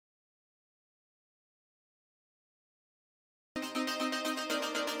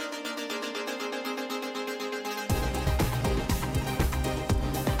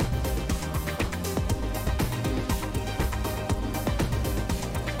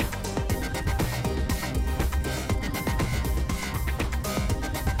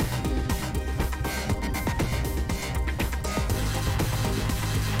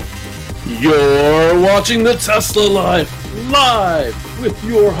You're watching the Tesla Life live with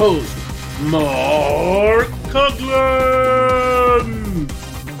your host, Mark Coughlin.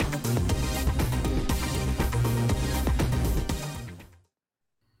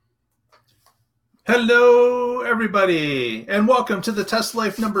 Hello, everybody, and welcome to the Tesla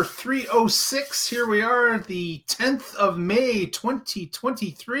Life number 306. Here we are, the 10th of May,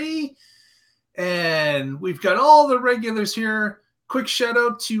 2023, and we've got all the regulars here. Quick shout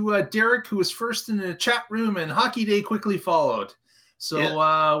out to Derek, who was first in the chat room, and Hockey Day quickly followed. So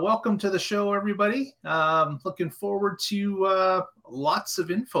welcome to the show, everybody. Looking forward to lots of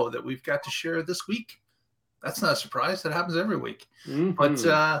info that we've got to share this week. That's not a surprise. That happens every week. Mm-hmm.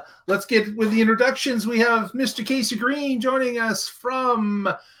 But let's get with the introductions. We have Mr. Casey Green joining us from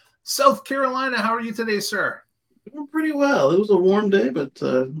South Carolina. How are you today, sir? Doing pretty well. It was a warm day, but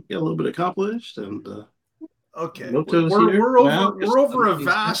got a little bit accomplished. And okay, we're over a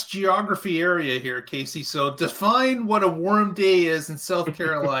vast geography area here, Casey. So define what a warm day is in South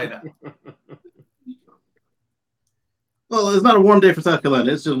Carolina. Well, it's not a warm day for South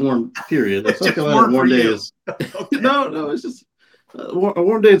Carolina. It's just warm, period. South Carolina warm day is okay. No, it's just a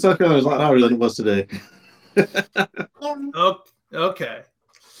warm day in South Carolina is a lot hotter than it was today. Okay.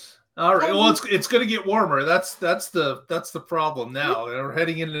 All right. Well, it's going to get warmer. That's the problem now. We're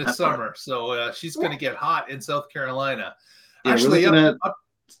heading into the summer, so she's going to get hot in South Carolina. Yeah, actually, we're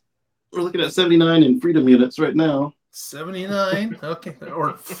looking at 79 in freedom units right now. 79, okay,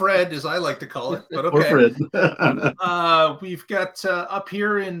 or Fred, as I like to call it, but okay. Or Fred. We've got up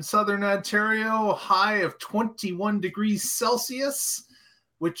here in Southern Ontario, high of 21 degrees Celsius,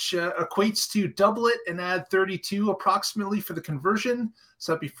 which equates to double it and add 32 approximately for the conversion.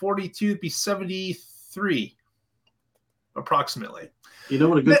 So that'd be 42, it'd be 73 approximately. You know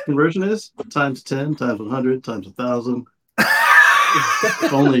what a good conversion is? Times 10, times 100, times 1,000.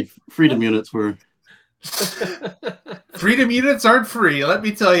 If only freedom units were. Freedom units aren't free, let me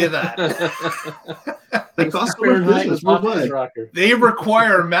tell you that. They cost business worldwide. They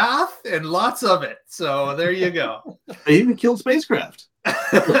require math and lots of it. So there you go. They even killed spacecraft.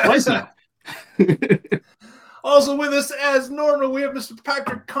 Twice now. Also with us as normal, we have Mr.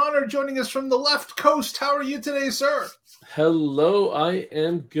 Patrick Connor joining us from the left coast. How are you today, sir? Hello, I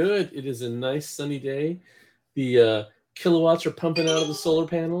am good. It is a nice sunny day. The kilowatts are pumping out of the solar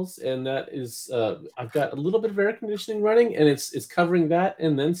panels, and that is I've got a little bit of air conditioning running, and it's covering that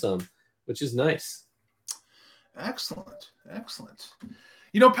and then some, which is nice. Excellent.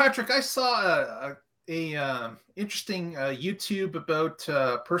 You know, Patrick, I saw a interesting YouTube about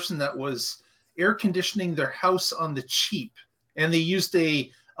a person that was air conditioning their house on the cheap, and they used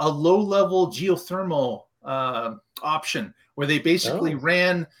a low-level geothermal option where they basically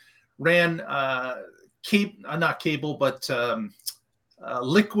ran not cable, but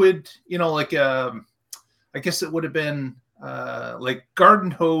liquid, you know, like I guess it would have been like garden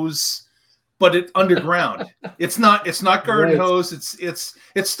hose, but it underground. It's not garden hose. It's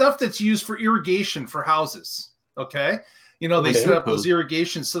stuff that's used for irrigation for houses. Okay. You know, they set up those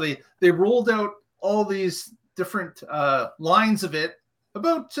irrigations. So they rolled out all these different lines of it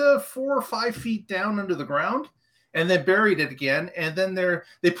about 4 or 5 feet down under the ground, and then buried it again. And then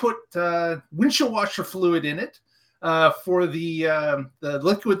they put windshield washer fluid in it for the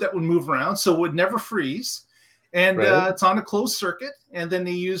liquid that would move around, so it would never freeze. And it's on a closed circuit. And then they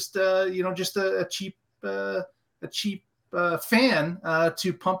used just a cheap fan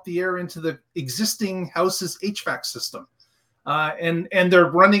to pump the air into the existing house's HVAC system. And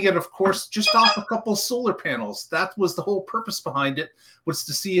they're running it, of course, just off a couple solar panels. That was the whole purpose behind it, was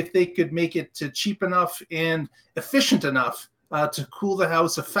to see if they could make it cheap enough and efficient enough to cool the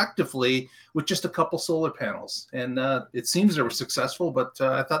house effectively with just a couple solar panels. And it seems they were successful, but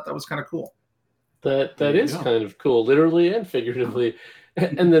I thought that was kind of cool. That is kind of cool, literally and figuratively.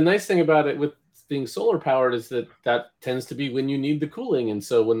 And the nice thing about it with being solar powered is that tends to be when you need the cooling. And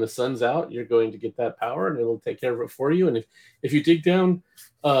so when the sun's out, you're going to get that power and it'll take care of it for you. And if you dig down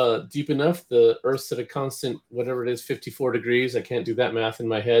deep enough, the Earth's at a constant, whatever it is, 54 degrees. I can't do that math in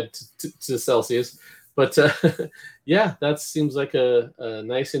my head to Celsius. But yeah, that seems like a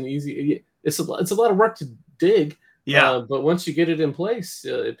nice and easy. It's a lot of work to dig. Yeah, but once you get it in place,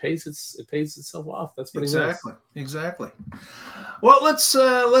 it pays itself off. That's pretty nice. Exactly. Well,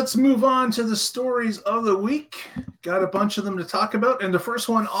 let's move on to the stories of the week. Got a bunch of them to talk about, and the first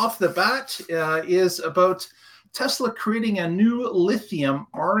one off the bat is about Tesla creating a new lithium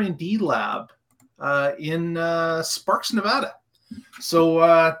R&D lab in Sparks, Nevada.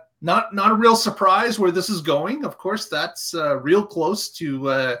 So not a real surprise where this is going. Of course, that's real close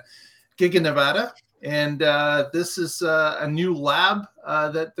to Giga, Nevada. And this is a new lab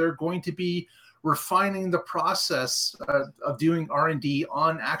that they're going to be refining the process of doing R&D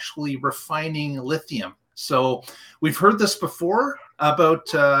on actually refining lithium. So we've heard this before about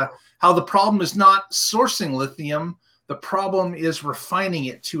how the problem is not sourcing lithium. The problem is refining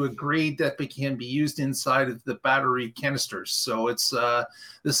it to a grade that can be used inside of the battery canisters. So it's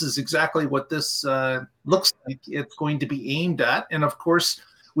this is exactly what this looks like it's going to be aimed at. And of course,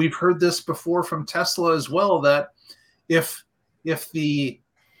 we've heard this before from Tesla as well, that if the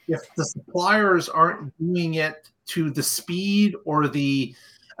suppliers aren't doing it to the speed or the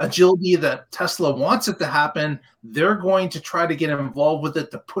agility that Tesla wants it to happen, they're going to try to get involved with it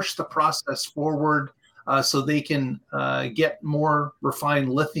to push the process forward so they can get more refined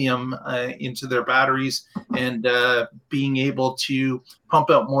lithium into their batteries. And being able to pump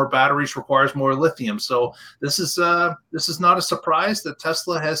out more batteries requires more lithium. So this is not a surprise that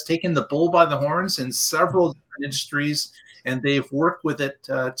Tesla has taken the bull by the horns in several different industries, and they've worked with it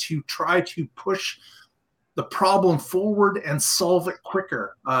to try to push the problem forward and solve it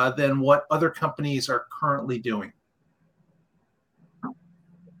quicker than what other companies are currently doing.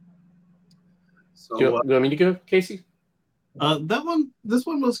 So, do you want me to go, Casey? This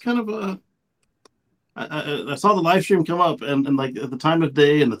one was kind of a. I saw the live stream come up, and like at the time of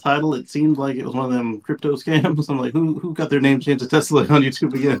day and the title, it seemed like it was one of them crypto scams. I'm like, who got their name changed to Tesla on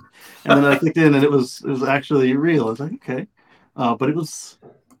YouTube again? And then I clicked in, and it was actually real. I was like, okay, but it wasn't.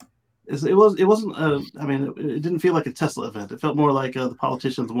 I mean, it didn't feel like a Tesla event. It felt more like the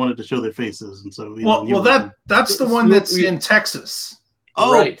politicians wanted to show their faces, and so that's the one that's in Texas.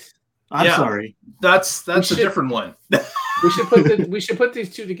 Oh, right. I'm yeah, sorry. That's a different one. we should put these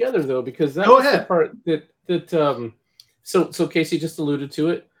two together though, because that the part that so Casey just alluded to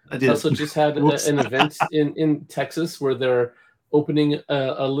it. I did. Tesla just had an event in Texas where they're opening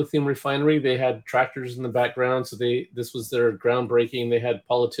a lithium refinery. They had tractors in the background, so this was their groundbreaking. They had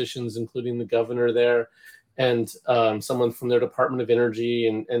politicians, including the governor there, and someone from their Department of Energy,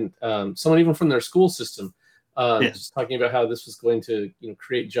 and someone even from their school system. Just talking about how this was going to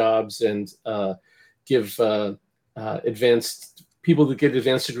create jobs and give advanced people that get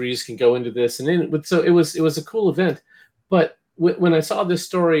advanced degrees can go into this, and so it was a cool event. But when I saw this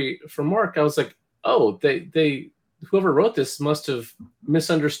story from Mark, I was like, oh, they whoever wrote this must have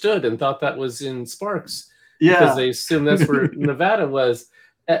misunderstood and thought that was in Sparks, because they assumed that's where Nevada was.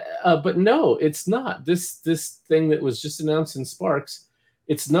 But no, it's not. This thing that was just announced in Sparks,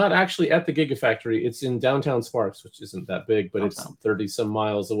 it's not actually at the Gigafactory. It's in downtown Sparks, which isn't that big, but it's 30 some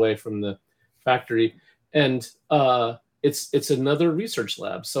miles away from the factory. And it's another research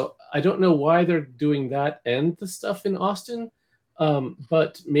lab. So I don't know why they're doing that and the stuff in Austin.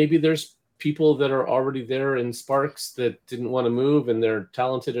 But maybe there's people that are already there in Sparks that didn't want to move, and they're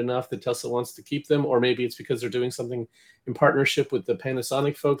talented enough that Tesla wants to keep them. Or maybe it's because they're doing something in partnership with the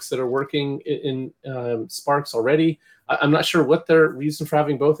Panasonic folks that are working in Sparks already. I'm not sure what their reason for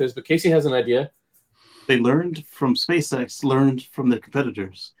having both is, but Casey has an idea. They learned from SpaceX, learned from their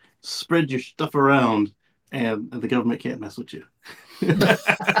competitors. Spread your stuff around, and the government can't mess with you.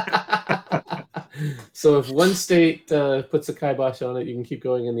 So if one state puts a kibosh on it, you can keep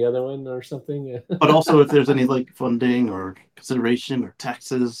going in the other one or something. But also if there's any funding or consideration or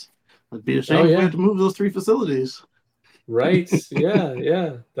taxes, it'd be a shame if we had to move those 3 facilities. Right.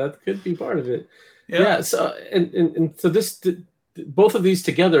 Yeah. That could be part of it. Yeah. So and so both of these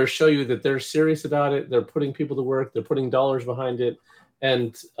together show you that they're serious about it. They're putting people to work. They're putting dollars behind it.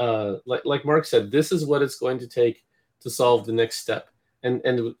 And like Mark said, this is what it's going to take to solve the next step.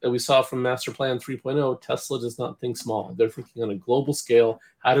 And we saw from Master Plan 3.0, Tesla does not think small. They're thinking on a global scale.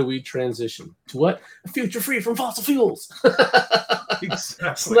 How do we transition to what? A future free from fossil fuels.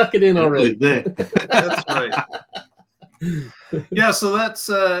 Exactly. Snuck it in already. That's right. Yeah, so that's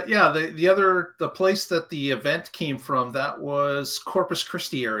the place that the event came from, that was Corpus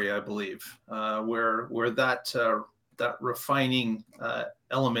Christi area, I believe, where that refining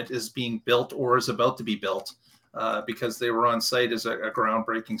element is being built or is about to be built. Because they were on site as a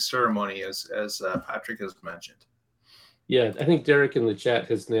groundbreaking ceremony, as Patrick has mentioned. Yeah, I think Derek in the chat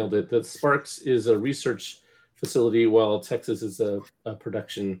has nailed it. That Sparks is a research facility, while Texas is a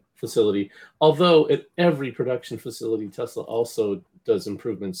production facility. Although at every production facility, Tesla also does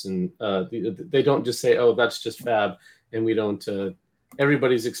improvements, and they don't just say, "Oh, that's just fab," and we don't.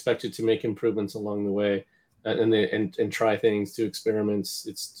 Everybody's expected to make improvements along the way, and try things, do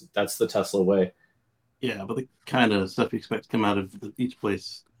experiments. That's the Tesla way. Yeah, but the kind of stuff you expect to come out of each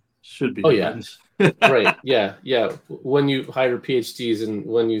place should be. Oh, yeah. Right. Yeah. When you hire PhDs and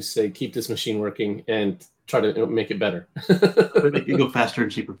when you say, keep this machine working and try to make it better. Make it go faster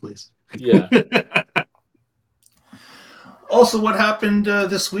and cheaper, please. Yeah. Also, what happened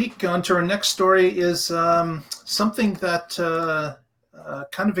this week, on to our next story, is something that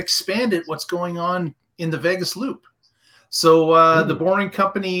kind of expanded what's going on in the Vegas Loop. So the Boring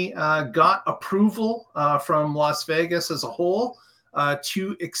Company got approval from Las Vegas as a whole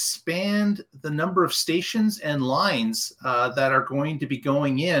to expand the number of stations and lines that are going to be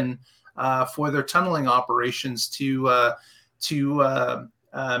going in for their tunneling operations to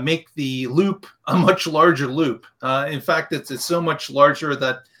make the loop a much larger loop. In fact, it's so much larger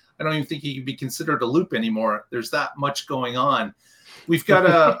that I don't even think it can be considered a loop anymore. There's that much going on. We've got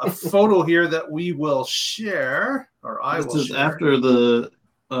a photo here that we will share, or I will share. This is after the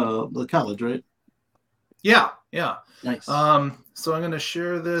college, right? Yeah. Nice. So I'm going to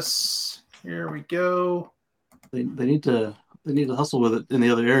share this. Here we go. They need to hustle with it in the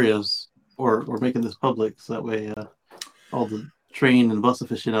other areas, or making this public, so that way all the train and bus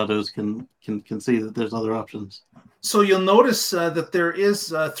aficionados can see that there's other options. So you'll notice that there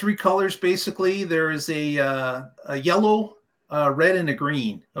is 3 colors basically. There is a yellow, red, and a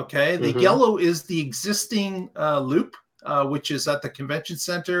green. Okay, the yellow is the existing loop, which is at the convention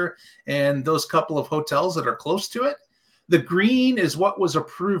center and those couple of hotels that are close to it. The green is what was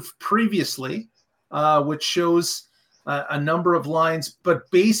approved previously, which shows a number of lines, but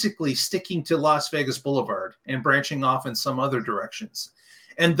basically sticking to Las Vegas Boulevard and branching off in some other directions.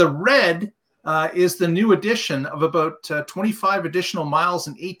 And the red is the new addition of about 25 additional miles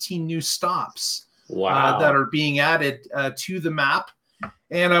and 18 new stops. Wow. That are being added to the map.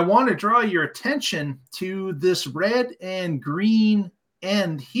 And I want to draw your attention to this red and green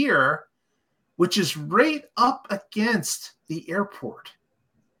end here, which is right up against the airport.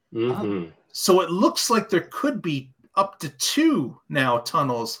 So it looks like there could be up to 2 now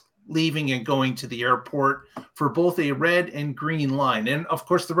tunnels leaving and going to the airport for both a red and green line. And of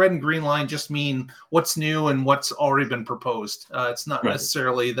course, the red and green line just mean what's new and what's already been proposed. It's not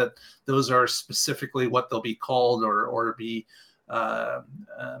necessarily that those are specifically what they'll be called or be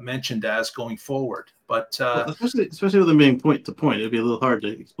mentioned as going forward. But especially with them being point to point, it'd be a little hard to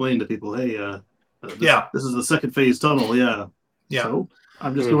explain to people, hey, this is the second phase tunnel. Yeah. So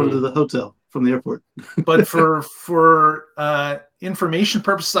I'm just going to the hotel from the airport. But for information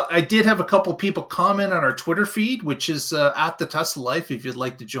purposes, I did have a couple people comment on our Twitter feed, which is at the Tesla Life. If you'd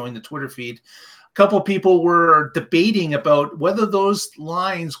like to join the Twitter feed, a couple people were debating about whether those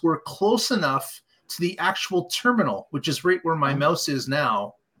lines were close enough to the actual terminal, which is right where my mouse is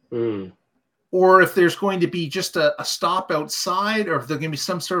now, or if there's going to be just a stop outside, or if there's going to be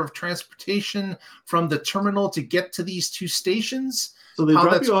some sort of transportation from the terminal to get to these 2 stations. So they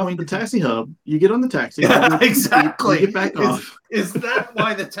drop you off at the taxi hub. You get on the taxi. Yeah, exactly. You get back off. Is that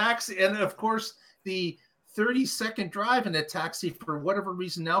why the taxi? And of course, the 30-second drive in a taxi, for whatever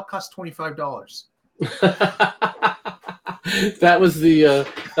reason, now costs $25. That was the.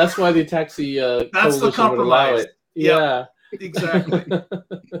 That's why the taxi. That's the compromise. Yeah. Exactly.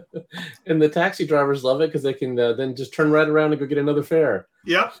 And the taxi drivers love it because they can then just turn right around and go get another fare.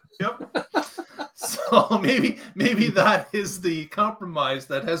 Yep. So maybe that is the compromise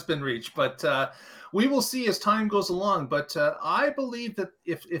that has been reached, but we will see as time goes along. But I believe that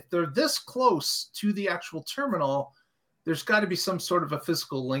if they're this close to the actual terminal, there's got to be some sort of a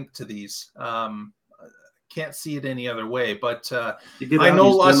physical link to these. Can't see it any other way, but I know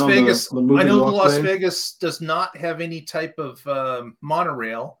Las Vegas. Las Vegas does not have any type of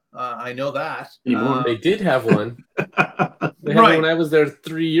monorail. I know that. They did have one. They had one when I was there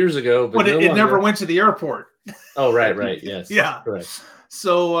 3 years ago, but it never went to the airport. Oh, right, yes, yeah, correct.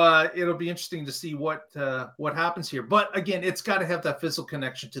 So it'll be interesting to see what happens here. But again, it's got to have that physical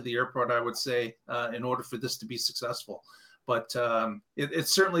connection to the airport, I would say, in order for this to be successful. But it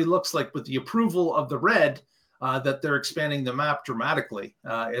certainly looks like with the approval of the red, that they're expanding the map dramatically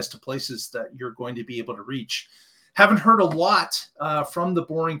as to places that you're going to be able to reach. Haven't heard a lot from the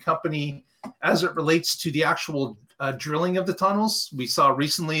Boring Company as it relates to the actual drilling of the tunnels. We saw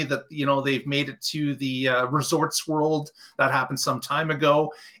recently that they've made it to the Resorts World. That happened some time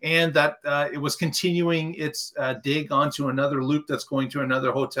ago, and that it was continuing its dig onto another loop that's going to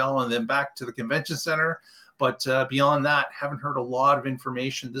another hotel and then back to the convention center. But beyond that, haven't heard a lot of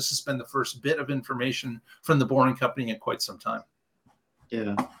information. This has been the first bit of information from the Boring Company in quite some time.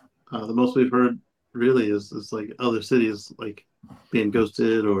 Yeah, the most we've heard really is like other cities like being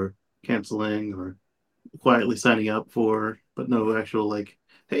ghosted or canceling or quietly signing up for, but no actual like,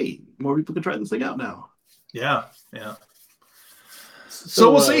 hey, more people can try this thing out now. Yeah.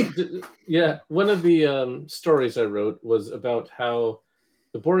 So we'll see. One of the stories I wrote was about how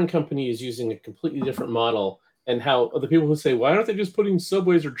the Boring Company is using a completely different model, and how the people who say, why aren't they just putting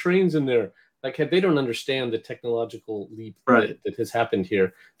subways or trains in there? Like they don't understand the technological leap Right. that has happened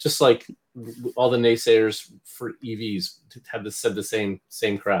here. Just like all the naysayers for EVs had said the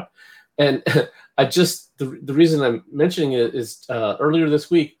same crap. And I just the reason I'm mentioning it is earlier this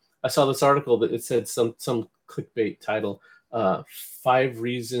week I saw this article that it said some clickbait title, 5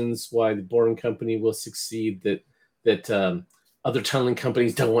 reasons why the Boring Company will succeed that other tunneling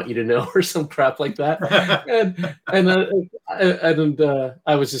companies don't want you to know, or some crap like that. and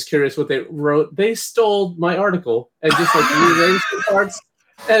I was just curious what they wrote. They stole my article and just like rearranged the parts.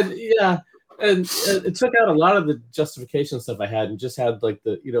 And yeah, and it took out a lot of the justification stuff I had and just had like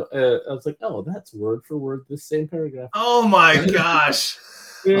I was like, oh, that's word for word this same paragraph. Oh my gosh.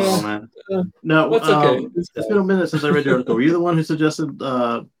 Yeah. Oh man. No, that's okay. It's been a minute since I read your article. Were you the one who suggested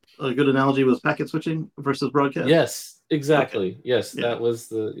a good analogy was packet switching versus broadcast? Yes, exactly. Okay. Yes, Yeah. that was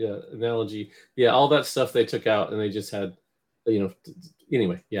the analogy. Yeah, all that stuff they took out and they just had,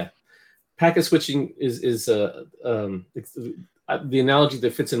 anyway, yeah. Packet switching is the analogy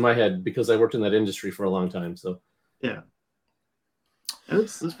that fits in my head because I worked in that industry for a long time. So yeah, and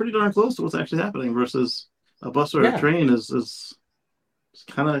it's pretty darn close to what's actually happening versus a bus or a train is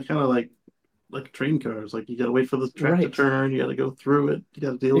kind of like train cars. Like you got to wait for the track to turn. You got to go through it. You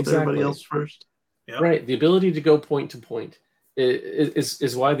got to deal with everybody else first. Yep. Right. The ability to go point to point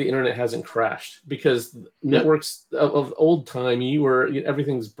is why the internet hasn't crashed, because networks of old time,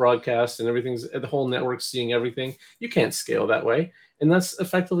 everything's broadcast and the whole network's seeing everything. You can't scale that way. And that's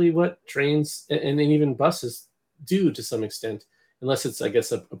effectively what trains and even buses do to some extent, unless it's, I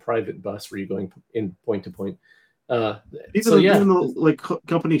guess, a private bus where you're going in point to point. Even like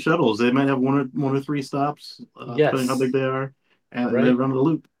company shuttles, they might have one or 3 stops, depending how big they are, and they run a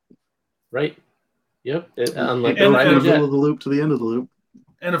loop. Right. Yep. Unlike from the middle of the loop to the end of the loop.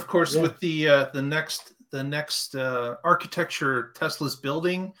 And of course, with the next architecture Tesla's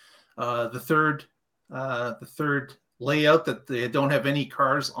building, the third layout that they don't have any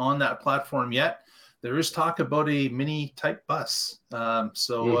cars on that platform yet. There is talk about a mini type bus.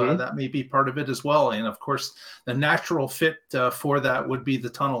 That may be part of it as well. And of course, the natural fit for that would be the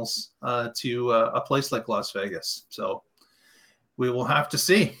tunnels to a place like Las Vegas. So we will have to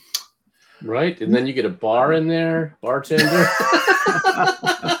see. Right. And then you get a bar in there, bartender.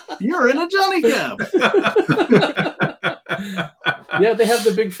 You're in a Johnny Cab. Yeah, they have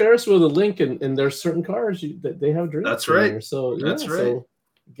the big Ferris wheel, the Link, and there's certain cars that they have drinks. That's right. There. So that's right. So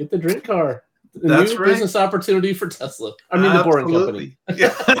get the drink car. That's new business opportunity for Tesla. I mean, the Boring Company.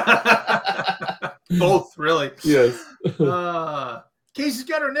 Both, really. Yes. Casey's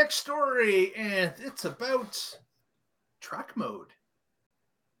got our next story, and it's about track mode.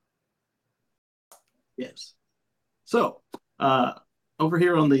 Yes. So, over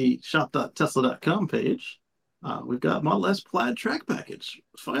here on the shop.tesla.com page, we've got Model S Plaid Track Package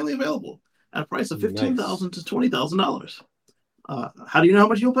finally available at a price of $15,000 to $20,000. How do you know how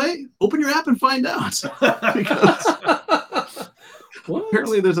much you'll pay? Open your app and find out. Because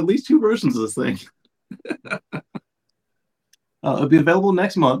apparently there's at least 2 versions of this thing. It'll be available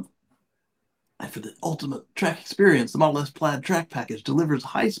next month. And for the ultimate track experience, the Model S Plaid Track Package delivers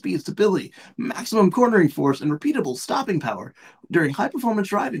high-speed stability, maximum cornering force, and repeatable stopping power during high-performance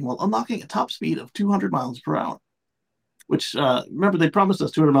driving while unlocking a top speed of 200 miles per hour. Which, remember, they promised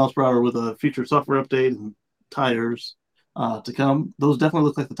us 200 miles per hour with a future software update and tires to come. Those definitely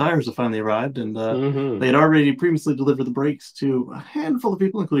look like the tires have finally arrived, and they had already previously delivered the brakes to a handful of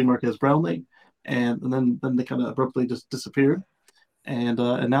people, including Marquez Brownlee, and then they kind of abruptly just disappeared. And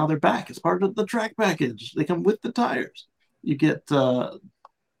now they're back as part of the track package. They come with the tires. You get 2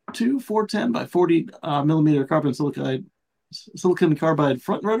 410 by 40 millimeter silicon carbide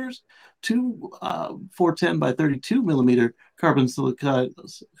front rotors, 2 410 by 32 millimeter carbon silicon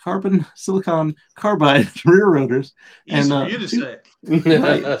carbide rear rotors, easy for you to say.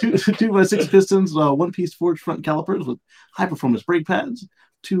 2 by 6 pistons, 1-piece forged front calipers with high performance brake pads,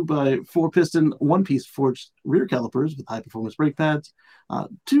 2 by 4 piston, 1-piece forged rear calipers with high performance brake pads,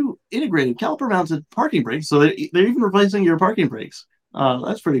 2 integrated caliper mounted parking brakes. So they're even replacing your parking brakes.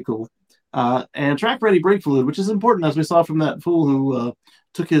 That's pretty cool. And track ready brake fluid, which is important, as we saw from that fool who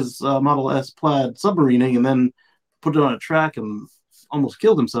took his Model S Plaid submarining and then put it on a track and almost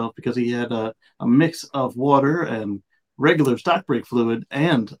killed himself because he had a mix of water and regular stock brake fluid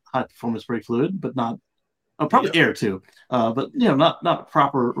and high performance brake fluid, but not probably air too, but not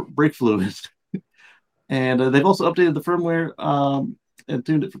proper brake fluid. And they've also updated the firmware and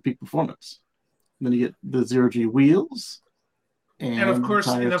tuned it for peak performance. And then you get the 0G wheels. And of course,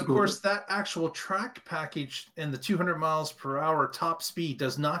 that actual track package and the 200 miles per hour top speed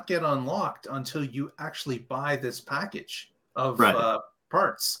does not get unlocked until you actually buy this package of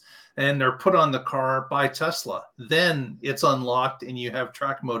parts, and they're put on the car by Tesla. Then it's unlocked and you have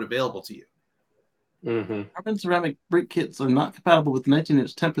track mode available to you. Mm-hmm. Carbon ceramic brake kits are not compatible with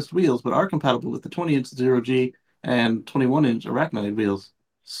 19-inch Tempest wheels, but are compatible with the 20-inch Zero-G and 21-inch Arachnid wheels.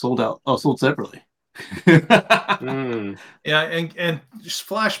 Sold out. Oh, sold separately. Yeah, and just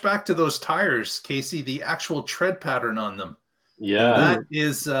flash back to those tires, Casey. The actual tread pattern on them. Yeah,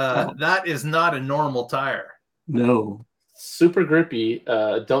 that is not a normal tire. No. Super grippy.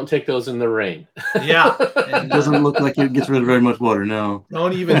 Don't take those in the rain. Yeah, it doesn't look like it gets rid of very much water. No.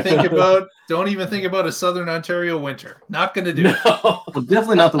 Don't even think about a Southern Ontario winter. Not going to do it. Well,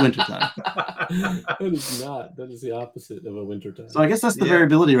 definitely not the winter time. That is not. That is the opposite of a winter time. So I guess that's the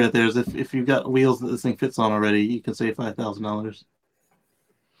variability right there. Is if you've got wheels that this thing fits on already, you can save $5,000.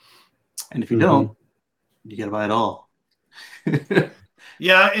 And if you don't, you got to buy it all.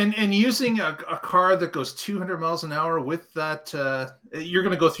 Yeah, and using a car that goes 200 miles an hour with that, you're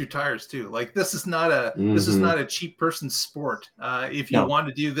going to go through tires too. Like this is not a cheap person's sport. If you want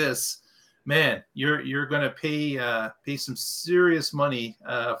to do this, man, you're going to pay some serious money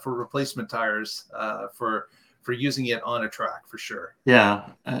for replacement tires for using it on a track for sure. Yeah,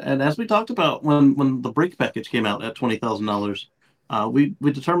 and as we talked about when the brake package came out at $20,000, we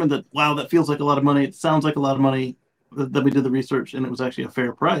determined that wow, that feels like a lot of money. It sounds like a lot of money. That we did the research and it was actually a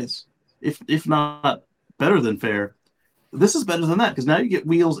fair price, if not better than fair. This is better than that because now you get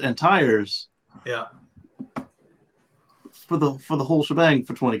wheels and tires. Yeah. For the whole shebang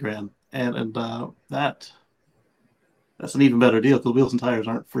for $20,000, and that's an even better deal because wheels and tires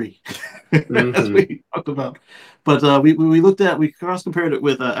aren't free, as we talked about. But we cross compared it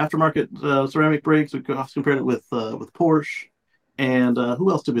with aftermarket ceramic brakes. We cross compared it with Porsche. And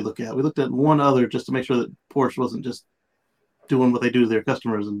who else did we look at? We looked at one other just to make sure that Porsche wasn't just doing what they do to their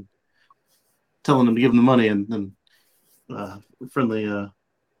customers and telling them to give them the money and friendly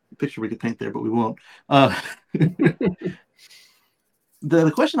picture we could paint there, but we won't.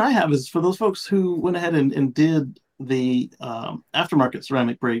 The question I have is for those folks who went ahead and did the aftermarket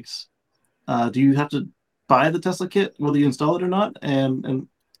ceramic brakes, do you have to buy the Tesla kit whether you install it or not and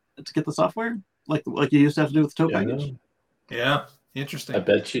to get the software like you used to have to do with the tow package? Yeah, interesting. I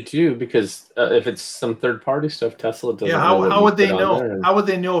bet you do, because if it's some third-party stuff, Tesla doesn't. Yeah, how would they know? How would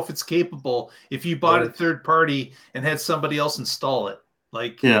they know if it's capable if you bought it third-party and had somebody else install it?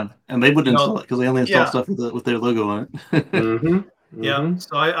 Like, yeah, and they wouldn't install it because they only install stuff with their logo on it. Yeah,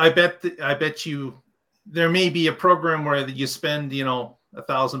 so I bet you there may be a program where you spend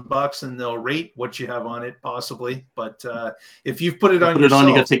 $1,000 and they'll rate what you have on it possibly, but if you've put it on yourself,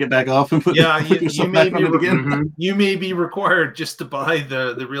 you got to take it back off and put you may be required just to buy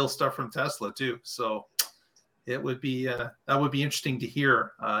the real stuff from Tesla too. So it would be that would be interesting to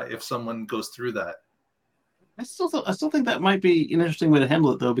hear if someone goes through that. I still think that might be an interesting way to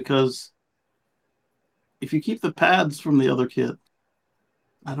handle it though, because if you keep the pads from the other kit,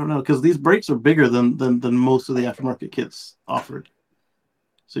 I don't know, because these brakes are bigger than most of the aftermarket kits offered.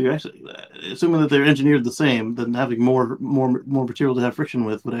 So you're actually assuming that they're engineered the same, then having more material to have friction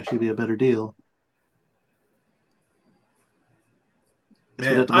with would actually be a better deal.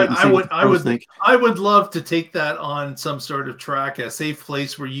 Man, I would love to take that on some sort of track, a safe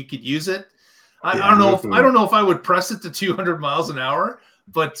place where you could use it. I don't know if I would press it to 200 miles an hour,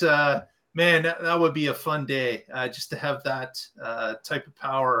 but man, that would be a fun day just to have that type of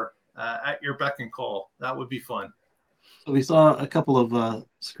power at your beck and call. That would be fun. So we saw a couple of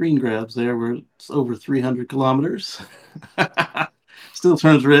screen grabs there where it's over 300 kilometers. Still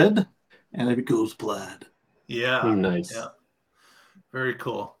turns red, and it goes plaid. Yeah. Nice. Yeah. Very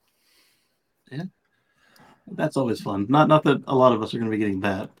cool. Yeah. That's always fun. Not that a lot of us are going to be getting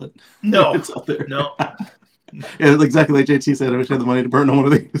that, but no, it's out there. No. Yeah, exactly like JT said, I wish I had the money to burn on one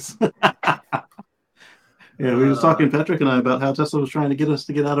of these. Yeah, we were talking, Patrick and I, about how Tesla was trying to get us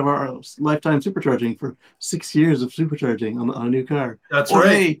to get out of our lifetime supercharging for 6 years of supercharging on a new car. That's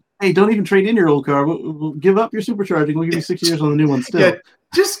right. Hey, don't even trade in your old car. We'll give up your supercharging. We'll give you 6 years on the new one still. Yeah,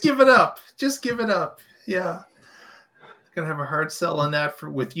 just give it up. Just give it up. Yeah. Gonna have a hard sell on that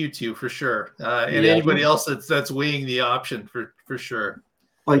with you two for sure. And anybody else that's weighing the option for sure.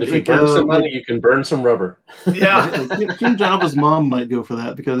 Like if you burn some money, you can burn some rubber. Yeah. King Java's mom might go for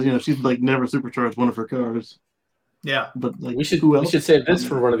that because she's like never supercharged one of her cars. Yeah. But like, we should save this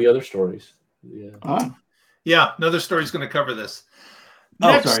for one of the other stories. Yeah. Yeah, another story's going to cover this.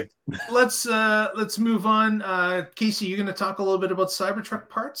 Next, let's move on. Casey, you going to talk a little bit about Cybertruck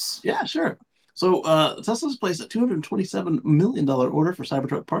parts? Yeah, sure. So Tesla's placed a $227 million order for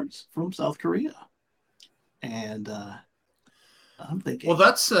Cybertruck parts from South Korea. And I'm thinking. Well,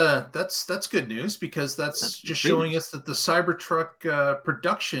 that's good news, because that's just showing us that the Cybertruck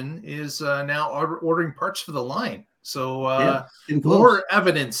production is now ordering parts for the line. So more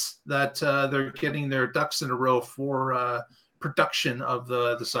evidence that they're getting their ducks in a row for production of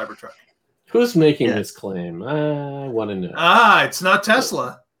the Cybertruck. Who's making this claim? I want to know. It's not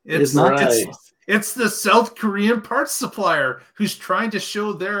Tesla. It's not Tesla. It's the South Korean parts supplier who's trying to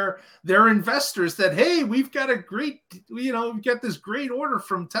show their investors that, hey, we've got we've got this great order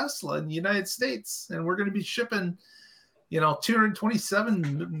from Tesla in the United States, and we're going to be shipping,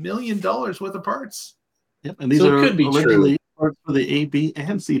 $227 million worth of parts. Yep, and these are allegedly parts for the A, B,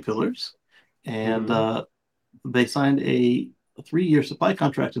 and C pillars, and they signed a 3-year supply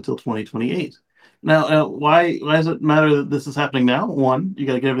contract until 2028. Now, why does it matter that this is happening now? One, you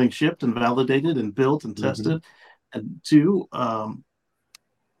got to get everything shipped and validated and built and tested. And two,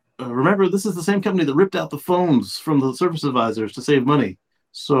 remember, this is the same company that ripped out the phones from the service advisors to save money.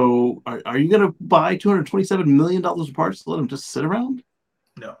 So are you going to buy $227 million of parts to let them just sit around?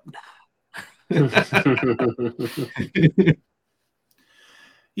 No.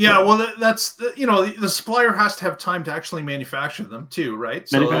 Yeah, well, that's the supplier has to have time to actually manufacture them too, right?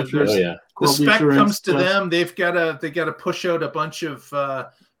 So the spec comes to them. They got to push out a bunch of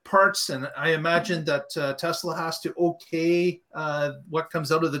parts, and I imagine that Tesla has to okay what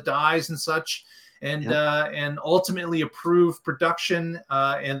comes out of the dies and such, and ultimately approve production.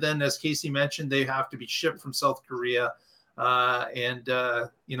 And then, as Casey mentioned, they have to be shipped from South Korea.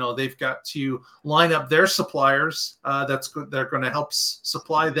 They've got to line up their suppliers they're going to help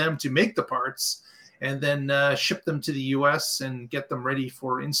supply them to make the parts, and then ship them to the US and get them ready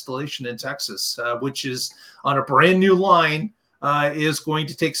for installation in Texas, which is on a brand new line, is going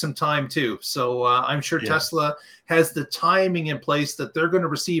to take some time too. So I'm sure Tesla has the timing in place that they're going to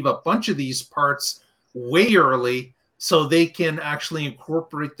receive a bunch of these parts way early, so they can actually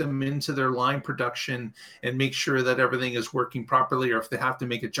incorporate them into their line production and make sure that everything is working properly, or if they have to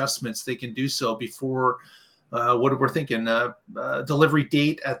make adjustments, they can do so before, what we're thinking, delivery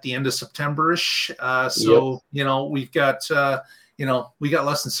date at the end of September-ish. We've got, we got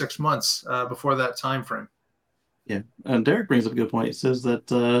less than 6 months before that time frame. Yeah, and Derek brings up a good point. He says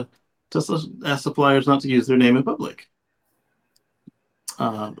that Tesla asked suppliers not to use their name in public.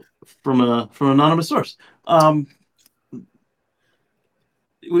 From an anonymous source.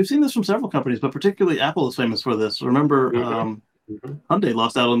 We've seen this from several companies, but particularly Apple is famous for this. Remember, Hyundai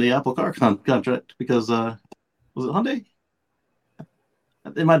lost out on the Apple Car contract because was it Hyundai?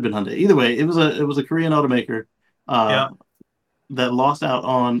 It might have been Hyundai. Either way, it was a Korean automaker that lost out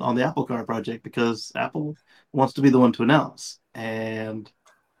on the Apple Car project because Apple wants to be the one to announce. And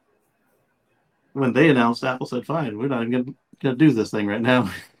when they announced, Apple said, "Fine, we're not even gonna do this thing right now."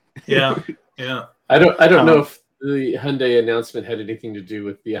 Yeah. I don't know if the Hyundai announcement had anything to do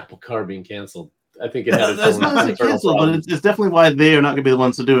with the Apple Car being canceled. I think it had its own internal canceled, but it's definitely why they are not going to be the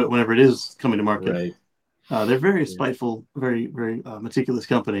ones to do it whenever it is coming to market. Right. They're very spiteful, very, very meticulous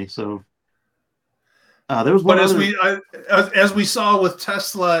company. So there was one. But as we saw with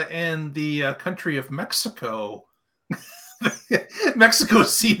Tesla and the country of Mexico, Mexico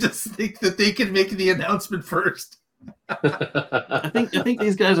seemed to think that they could make the announcement first. I think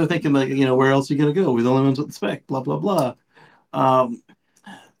these guys are thinking like, where else are you going to go? We're the only ones with the spec, blah, blah, blah.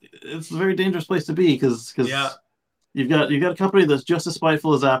 It's a very dangerous place to be because you've got a company that's just as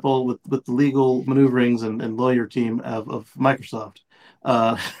spiteful as Apple with the legal maneuverings and lawyer team of Microsoft.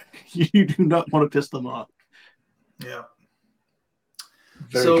 You do not want to piss them off. Yeah.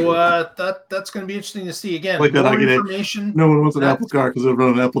 So that's going to be interesting to see. Again, like more information. No one wants an Apple Car because they're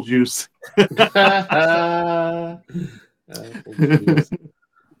running apple juice. Apple juice.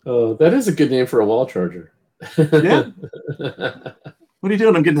 Oh, that is a good name for a wall charger. Yeah. What are you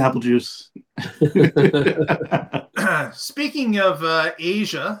doing? I'm getting apple juice. Speaking of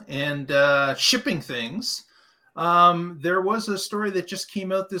Asia and shipping things, there was a story that just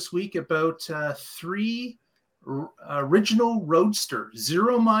came out this week about 3 original roadsters,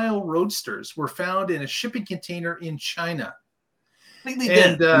 0-mile roadsters, were found in a shipping container in China.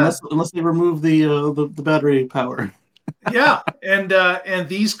 Unless they remove the battery power. Yeah, and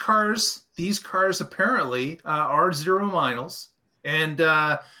these cars apparently are 0 miles, and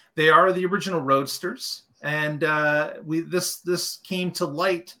they are the original roadsters. And this came to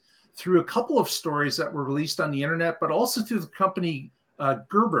light through a couple of stories that were released on the internet, but also through the company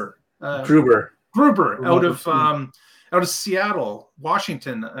Gruber out of Seattle,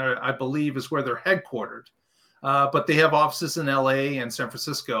 Washington, I believe is where they're headquartered. But they have offices in LA and San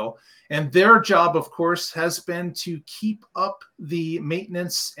Francisco. And their job, of course, has been to keep up the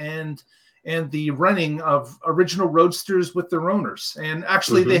maintenance and and the running of original Roadsters with their owners. And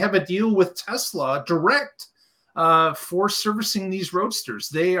actually, they have a deal with Tesla direct for servicing these Roadsters.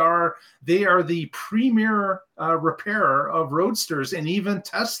 They are the premier repairer of Roadsters, and even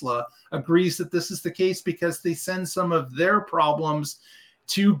Tesla agrees that this is the case because they send some of their problems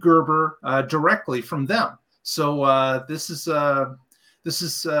to Gerber directly from them. So this is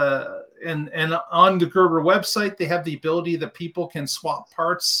and on the Gerber website, they have the ability that people can swap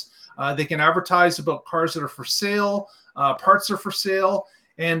parts. They can advertise about cars that are for sale, parts are for sale,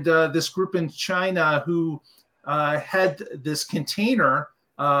 and this group in China who had this container.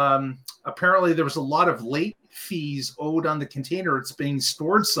 Apparently, there was a lot of late fees owed on the container. It's being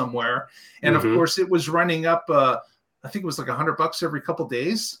stored somewhere, and of course, it was running up. I think it was like $100 every couple of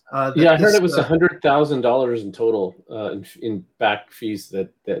days. I heard it was $100,000 in total in back fees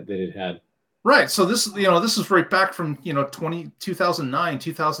that it had. Right. So this is right back from 2009,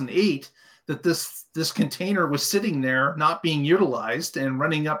 2008 that this container was sitting there not being utilized and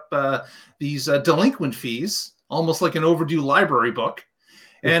running up these delinquent fees, almost like an overdue library book.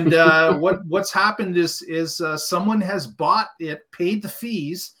 And what's happened is someone has bought it, paid the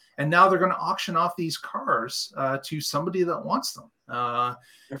fees, and now they're going to auction off these cars to somebody that wants them.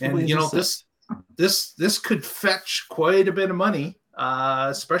 This could fetch quite a bit of money,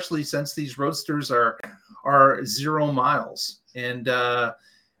 especially since these Roadsters are 0 miles. And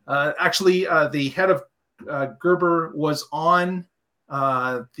actually, the head of Gerber was on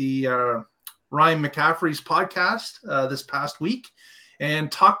the Ryan McCaffrey's podcast this past week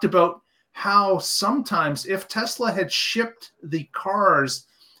and talked about how sometimes if Tesla had shipped the cars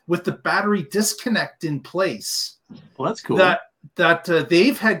with the battery disconnect in place, well, that's cool. That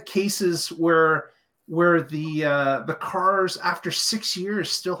they've had cases where the cars after 6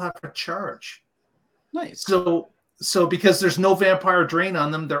 years still have a charge. Nice. So because there's no vampire drain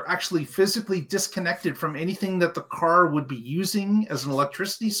on them, they're actually physically disconnected from anything that the car would be using as an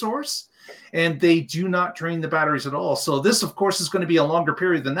electricity source, and they do not drain the batteries at all. So this, of course, is going to be a longer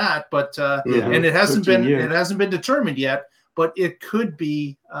period than that, but and it hasn't been determined yet. But it could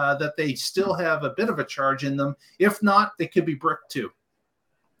be that they still have a bit of a charge in them. If not, they could be bricked too.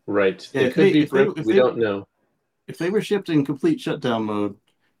 Right. Yeah, they could be bricked. We don't know. If they were shipped in complete shutdown mode,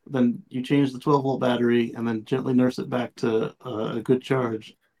 then you change the 12-volt battery and then gently nurse it back to a good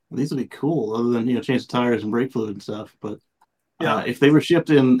charge. These would be cool, other than change the tires and brake fluid and stuff. But if they were shipped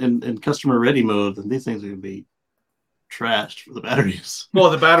in customer ready mode, then these things are going to be trashed for the batteries. Well,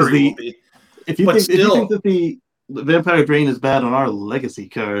 the battery will be. If you think that the vampire drain is bad on our legacy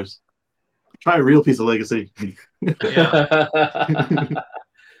cars, try a real piece of legacy.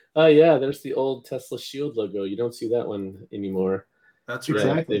 Oh yeah, there's the old Tesla Shield logo. You don't see that one anymore. That's right.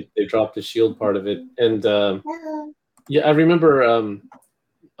 Exactly. They dropped the Shield part of it, and I remember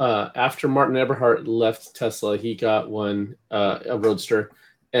after Martin Eberhard left Tesla, he got a Roadster,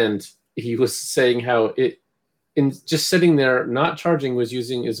 and he was saying how in just sitting there not charging was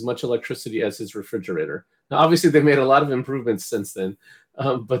using as much electricity as his refrigerator. Now, obviously, they made a lot of improvements since then,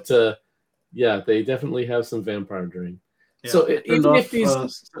 but they definitely have some vampire drain. Yeah. So even if these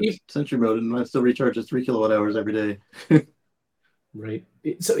Sentry mode, and I still recharge at 3 kilowatt hours every day. Right.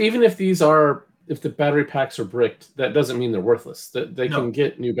 So even if if the battery packs are bricked, that doesn't mean they're worthless. They can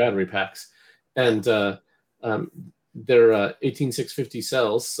get new battery packs, and they're 18650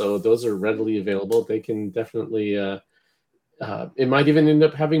 cells, so those are readily available. They can definitely. It might even end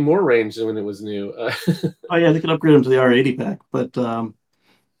up having more range than when it was new. Oh yeah, they can upgrade them to the R80 pack, but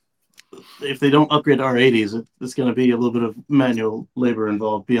if they don't upgrade to R80s, it's going to be a little bit of manual labor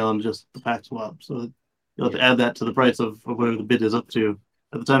involved beyond just the pack swap. So you'll have to add that to the price of whatever the bid is up to.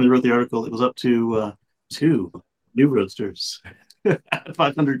 At the time they wrote the article, it was up to 2 new Roadsters at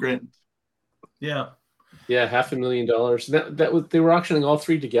 $500,000. Yeah. Yeah, $500,000. They were auctioning all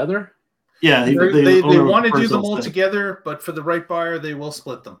 3 together. Yeah, they want to do them all together, but for the right buyer, they will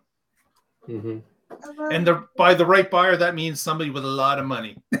split them. Mm-hmm. And by the right buyer, that means somebody with a lot of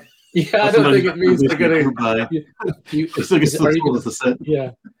money. Yeah, I don't think it means they're going to buy. Yeah.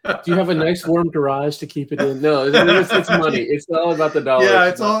 Do you have a nice warm garage to keep it in? No, it's money. It's all about the dollars. Yeah,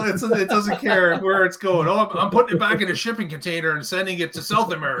 it doesn't care where it's going. Oh, I'm putting it back in a shipping container and sending it to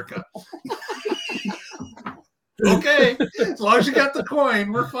South America. Okay, as long as you got the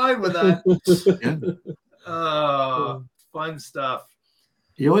coin, we're fine with that. Fun stuff.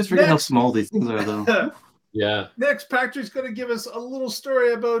 You always forget how small these things are, though. Yeah. Next, Patrick's going to give us a little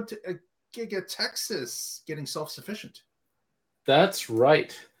story about Giga Texas getting self-sufficient. That's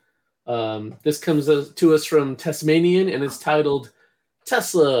right. This comes to us from Tasmanian, and it's titled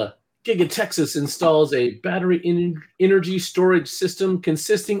Tesla Giga Texas installs a battery energy storage system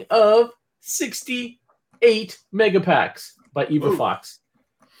consisting of 68 megapacks by Eva Fox.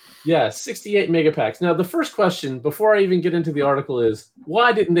 Yeah, 68 megapacks. Now, the first question, before I even get into the article, is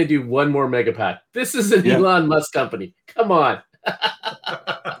why didn't they do one more megapack? This is an Elon Musk company. Come on.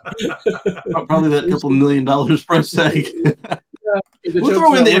 Probably that couple $1 million price tag. We'll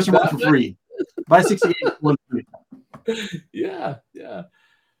throw in the extra one for free. Buy 68 one free. Yeah.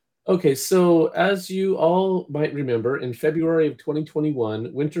 Okay, so as you all might remember, in February of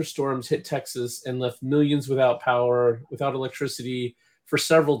 2021, winter storms hit Texas and left millions without power, without electricity for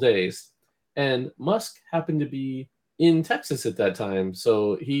several days. And Musk happened to be in Texas at that time.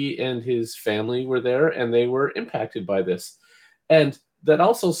 So he and his family were there, and they were impacted by this. And that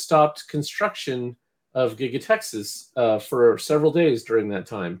also stopped construction of Giga Texas for several days during that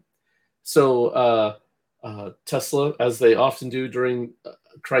time. So Tesla, as they often do during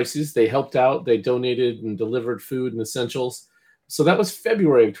crises, they helped out, they donated and delivered food and essentials. So that was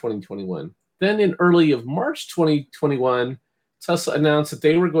February of 2021. Then in early of March 2021, Tesla announced that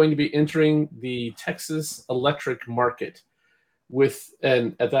they were going to be entering the Texas electric market with,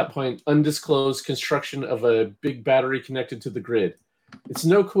 and at that point, undisclosed construction of a big battery connected to the grid. It's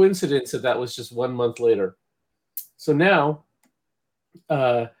no coincidence that that was just 1 month later. So now,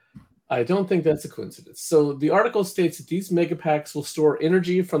 I don't think that's a coincidence. So the article states that these megapacks will store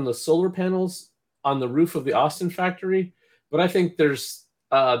energy from the solar panels on the roof of the Austin factory, but I think they're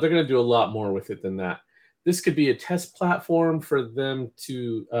going to do a lot more with it than that. This could be a test platform for them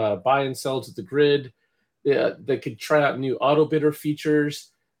to buy and sell to the grid. They could try out new auto bidder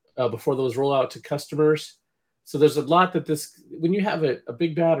features before those roll out to customers. So there's a lot that this, when you have a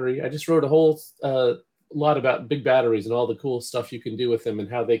big battery, I just wrote a whole lot about big batteries and all the cool stuff you can do with them and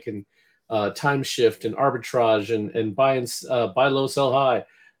how they can time shift and arbitrage and buy low, sell high,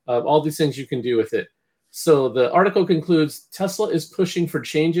 all these things you can do with it. So the article concludes, Tesla is pushing for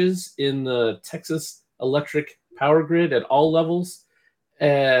changes in the Texas electric power grid at all levels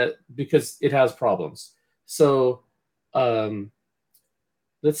because it has problems. So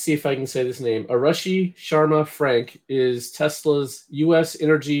let's see if I can say this name. Arushi Sharma Frank is Tesla's U.S.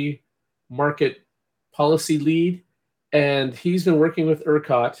 energy market policy lead, and he's been working with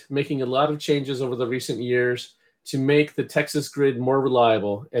ERCOT, making a lot of changes over the recent years to make the Texas grid more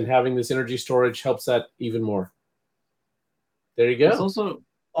reliable, and having this energy storage helps that even more. There you go. It's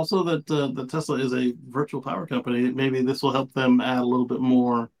also that the Tesla is a virtual power company. Maybe this will help them add a little bit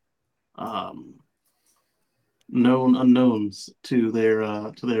more known unknowns to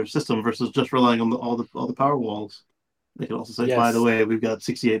their system versus just relying on all the power walls. They can also say, yes, by the way, we've got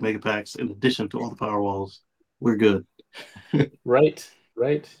 68 megapacks in addition to all the power walls. We're good. Right.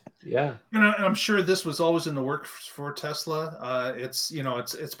 Yeah. And I'm sure this was always in the works for Tesla.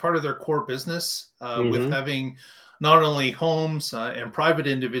 It's part of their core business with having not only homes and private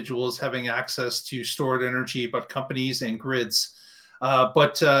individuals having access to stored energy, but companies and grids.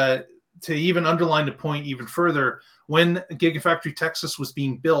 But to even underline the point even further, when Gigafactory Texas was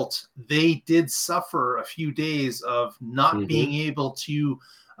being built, they did suffer a few days of not being able to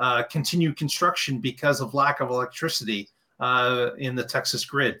continue construction because of lack of electricity in the Texas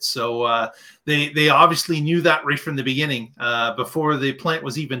grid. So they obviously knew that right from the beginning, before the plant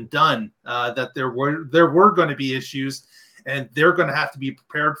was even done, that there were going to be issues, and they're going to have to be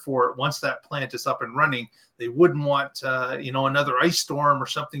prepared for it once that plant is up and running. They wouldn't want another ice storm or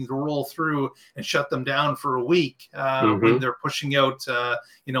something to roll through and shut them down for a week when they're pushing out a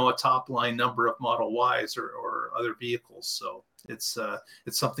top line number of Model Ys or other vehicles. So it's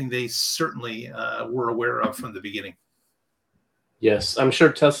something they certainly were aware of from the beginning. Yes, I'm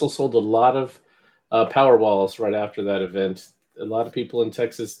sure Tesla sold a lot of power walls right after that event. A lot of people in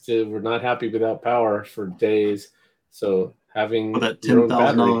Texas were not happy without power for days. So having that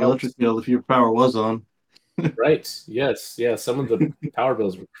 $10,000 electric bill if your power was on. Right. Yes. Yeah. Some of the power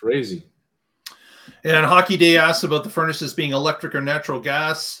bills were crazy. And Hockey Day asked about the furnaces being electric or natural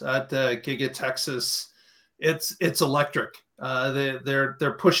gas at Giga Texas. It's electric.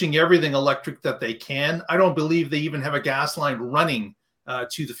 They're pushing everything electric that they can. I don't believe they even have a gas line running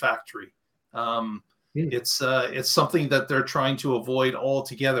to the factory. It's something that they're trying to avoid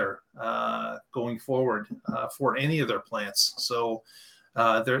altogether going forward for any of their plants. So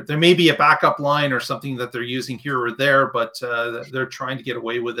there may be a backup line or something that they're using here or there, but they're trying to get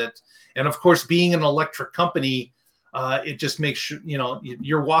away with it. And of course, being an electric company, it just makes sure,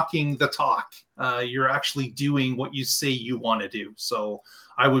 you're walking the talk. You're actually doing what you say you want to do. So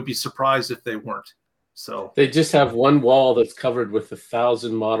I would be surprised if they weren't. So they just have one wall that's covered with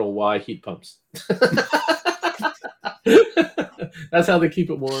 1,000 Model Y heat pumps. That's how they keep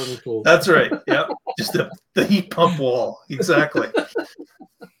it warm and cool. That's right. Yep. Just the heat pump wall. Exactly.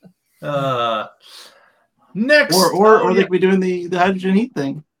 Next, or they could be doing the hydrogen heat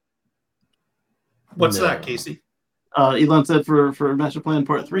thing. What's that, Casey? Elon said for Master Plan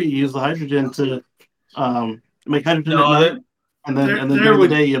Part 3, you use the hydrogen to make hydrogen at night, and then during the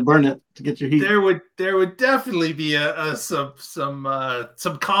day you burn it to get your heat. There would definitely be some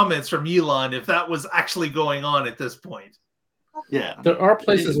comments from Elon if that was actually going on at this point. Yeah, there are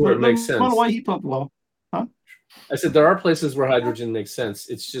places where it makes sense. Why heat pump? Well, huh? I said there are places where hydrogen makes sense.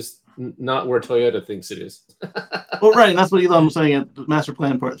 It's just not where Toyota thinks it is. Well, right, and that's what Elon was saying at Master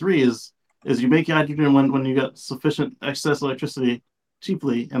Plan Part 3 is you make hydrogen when you got sufficient excess electricity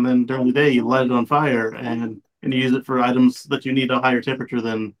cheaply, and then during the day you light it on fire and you use it for items that you need a higher temperature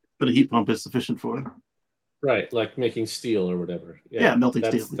than a heat pump is sufficient for. Right, like making steel or whatever. Yeah, melting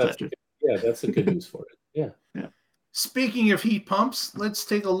steel. Exactly. That's a good use for it. Yeah. Speaking of heat pumps, let's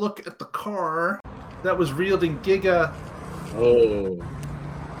take a look at the car that was reeled in Giga. Oh,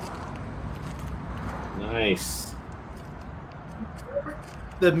 nice.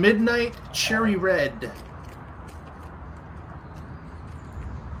 The Midnight Cherry Red.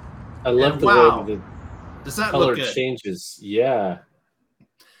 I love the way the Does that color look good? changes. Yeah.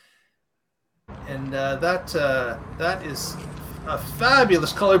 And that is a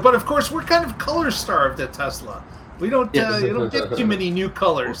fabulous color. But of course, we're kind of color starved at Tesla. We don't get too many new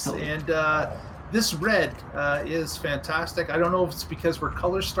colors. And this red is fantastic. I don't know if it's because we're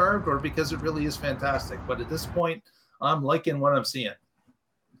color starved or because it really is fantastic. But at this point, I'm liking what I'm seeing.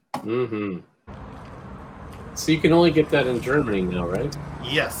 Mm-hmm. So you can only get that in Germany now, right?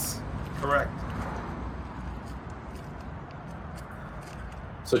 Yes, correct.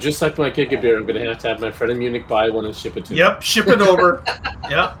 So just like my Giga beer, I'm going to have my friend in Munich buy one and ship it to me. Yep, ship it over.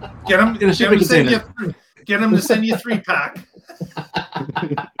 Yep, get him to send you 3-pack.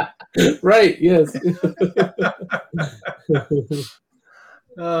 Right. Yes.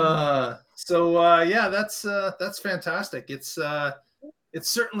 Yeah, that's fantastic. It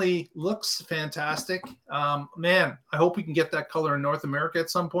certainly looks fantastic. Man, I hope we can get that color in North America at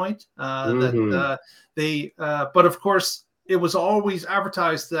some point. But of course, it was always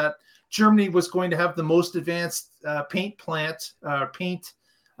advertised that Germany was going to have the most advanced paint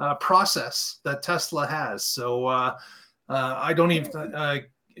process that Tesla has. So I don't even.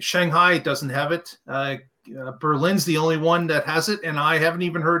 Shanghai doesn't have it. Berlin's the only one that has it, and I haven't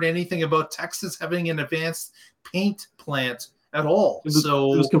even heard anything about Texas having an advanced paint plant at all. It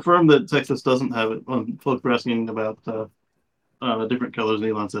was confirmed that Texas doesn't have it. When folks were asking about different colors,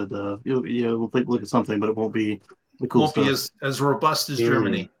 Elon said, we'll take a look at something, but it won't be the cool stuff. Won't be as robust as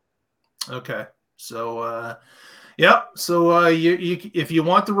Germany. Okay. So, yeah. So if you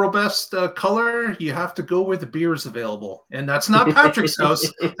want the robust color, you have to go where the beer is available. And that's not Patrick's house.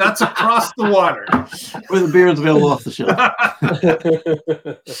 That's across the water. Where the beer is available off the shelf.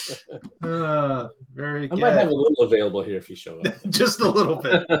 Very good. I might have a little available here if you show up. Just a little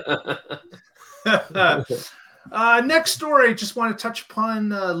bit. Next story, I just want to touch upon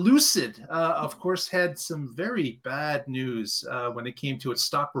Lucid. Of course, had some very bad news when it came to its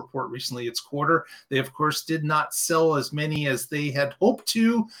stock report recently, its quarter. They, of course, did not sell as many as they had hoped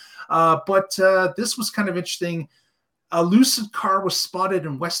to. But this was kind of interesting. A Lucid car was spotted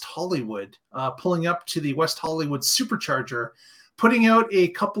in West Hollywood, pulling up to the West Hollywood supercharger, putting out a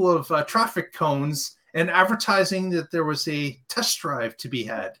couple of traffic cones and advertising that there was a test drive to be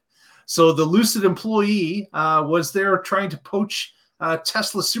had. So the Lucid employee was there trying to poach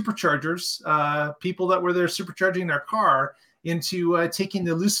Tesla superchargers, people that were there supercharging their car, into taking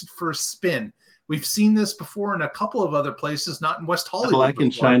the Lucid for a spin. We've seen this before in a couple of other places, not in West Hollywood. Like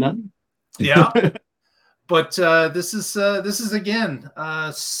in China. Yeah. But this is again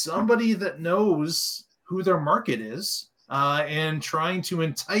somebody that knows who their market is and trying to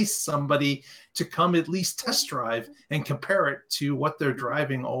entice somebody to come at least test drive and compare it to what they're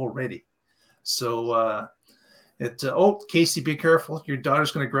driving already. So Casey, be careful. Your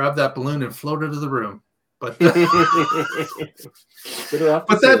daughter's going to grab that balloon and float it to the room. But that's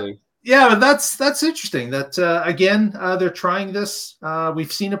interesting. That again, they're trying this.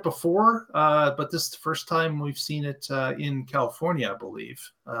 We've seen it before, but this is the first time we've seen it in California, I believe.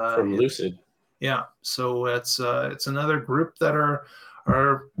 From Lucid. Yeah. So it's another group that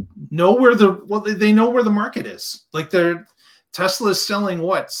know where they know where the market is. Like Tesla is selling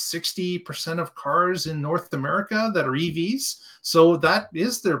 60% of cars in North America that are EVs. So that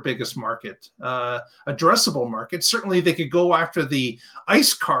is their biggest market, addressable market. Certainly they could go after the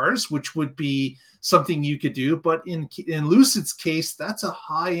ICE cars, which would be something you could do. But in Lucid's case, that's a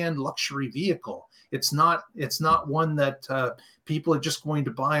high-end luxury vehicle. It's not one that people are just going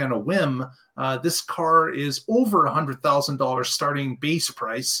to buy on a whim. This car is over $100,000 starting base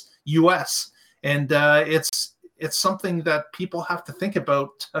price. US. And it's something that people have to think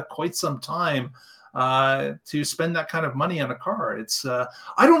about quite some time to spend that kind of money on a car. It's I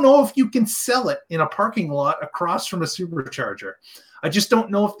don't know if you can sell it in a parking lot across from a supercharger. I just don't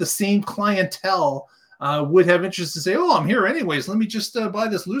know if the same clientele would have interest to say, oh, I'm here anyways. Let me just buy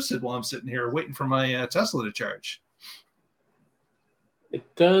this Lucid while I'm sitting here waiting for my Tesla to charge.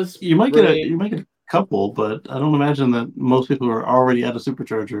 It does. You might get a couple, but I don't imagine that most people who are already at a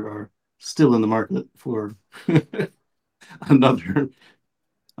supercharger are still in the market for another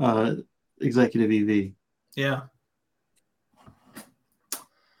executive EV. Yeah.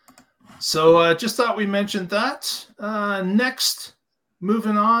 So just thought we mentioned that. Next,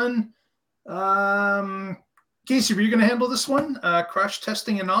 moving on. Casey, were you going to handle this one? Crash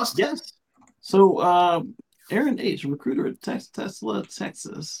testing in Austin? Yes. So Aaron H., recruiter at Tesla,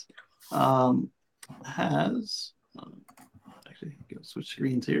 Texas, has actually go switch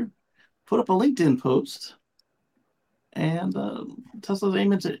screens here. Put up a LinkedIn post, and Tesla's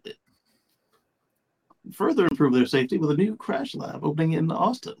aiming to further improve their safety with a new crash lab opening in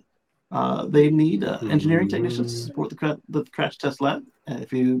Austin. They need engineering technicians to support the crash test lab.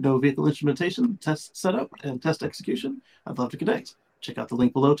 If you know vehicle instrumentation, test setup, and test execution, I'd love to connect. Check out the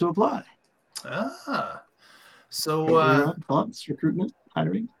link below to apply. So thoughts, recruitment,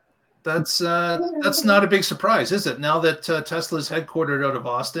 hiring. That's not a big surprise, is it? Now that Tesla's headquartered out of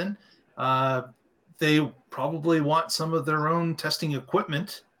Austin, they probably want some of their own testing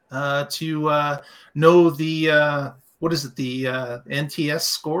equipment to know the what is it, the NTS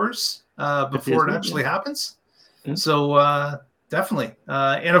scores before it actually happens. Yeah. So definitely,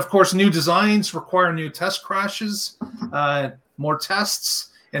 and of course, new designs require new test crashes, more tests,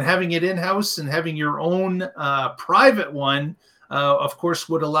 and having it in-house and having your own private one, of course,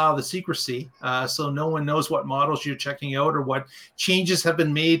 would allow the secrecy. So no one knows what models you're checking out or what changes have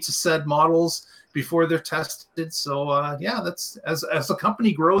been made to said models before they're tested. So yeah, that's as the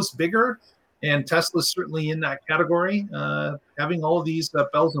company grows bigger, and Tesla's certainly in that category, having all of these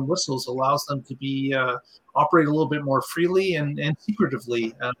bells and whistles allows them to be operate a little bit more freely and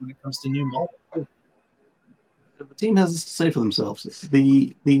secretively when it comes to new models. The team has this to say for themselves.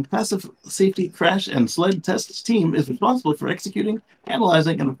 The passive safety crash and sled tests team is responsible for executing,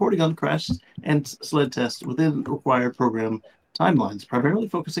 analyzing, and reporting on crash and sled tests within required program timelines, primarily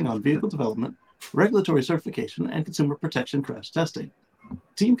focusing on vehicle development, regulatory certification, and consumer protection crash testing. The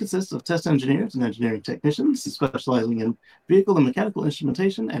team consists of test engineers and engineering technicians specializing in vehicle and mechanical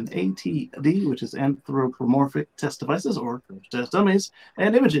instrumentation and ATD, which is anthropomorphic test devices or test dummies,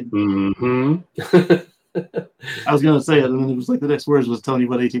 and imaging. Mm-hmm. I was going to say it, and then it was like the next words was telling you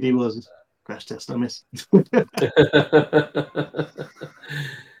what ATD was. Crash test dummies.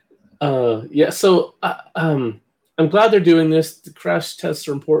 Yeah, so I'm glad they're doing this. The crash tests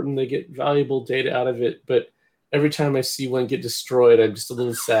are important. They get valuable data out of it, but every time I see one get destroyed, I'm just a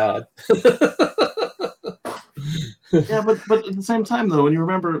little sad. Yeah, but at the same time, though, when you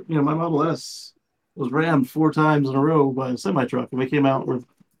remember, my Model S was rammed 4 times in a row by a semi-truck, and we came out with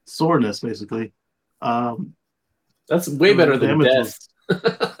soreness, basically. That's way better than death.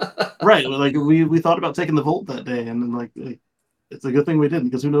 Right. Like we thought about taking the Volt that day, and then like it's a good thing we didn't,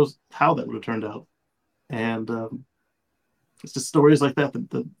 because who knows how that would have turned out. And it's just stories like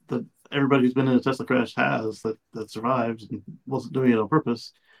that everybody who's been in a Tesla crash has that survives and wasn't doing it on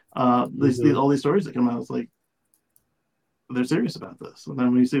purpose. All these stories that come out, it's like they're serious about this. And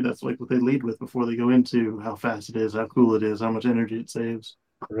then when you see that's like what they lead with before they go into how fast it is, how cool it is, how much energy it saves.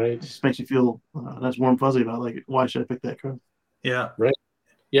 Right. It just makes you feel that's warm fuzzy about like, why should I pick that car? Yeah. Right.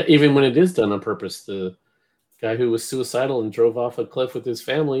 Yeah. Even when it is done on purpose, the guy who was suicidal and drove off a cliff with his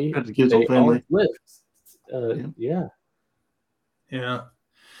family, they all lived. Yeah.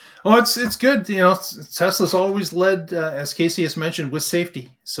 Well, it's good. Tesla's always led, as Casey has mentioned, with safety.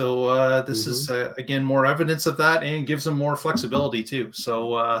 So this is again more evidence of that, and gives them more flexibility too.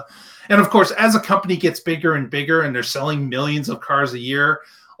 So, and of course, as a company gets bigger and bigger, and they're selling millions of cars a year,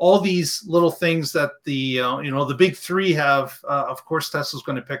 all these little things that the big three have, of course, Tesla's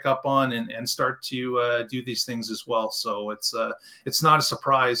going to pick up on and start to do these things as well. So it's not a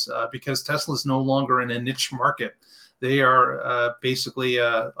surprise because Tesla's no longer in a niche market. They are basically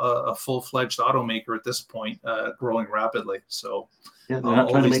a full-fledged automaker at this point, growing rapidly. So yeah, they're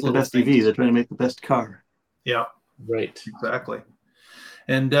not trying to make the best EV; they're trying to make the best car. Yeah, right, exactly.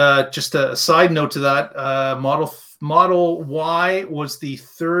 And just a side note to that, Model Y was the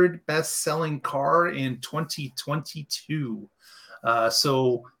 3rd best-selling car in 2022.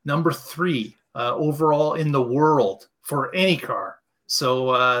 So number 3 overall in the world for any car.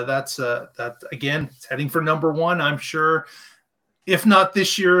 So that's that again. It's heading for number 1. I'm sure if not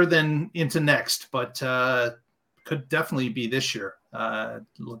this year, then into next, but could definitely be this year.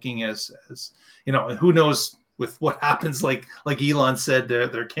 Looking as who knows with what happens. Like Elon said,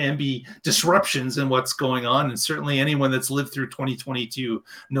 there can be disruptions in what's going on, and certainly anyone that's lived through 2022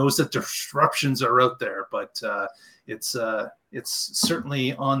 knows that disruptions are out there. But it's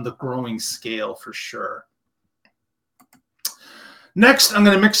certainly on the growing scale for sure. Next, I'm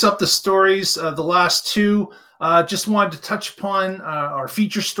going to mix up the stories. The last two. Just wanted to touch upon our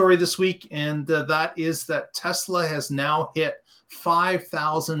feature story this week, and that is that Tesla has now hit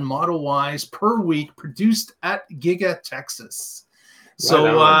 5,000 Model Ys per week produced at Giga, Texas.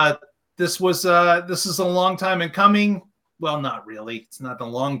 So this is a long time in coming. Well, not really. It's not a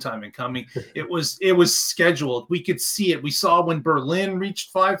long time in coming. It was scheduled. We could see it. We saw when Berlin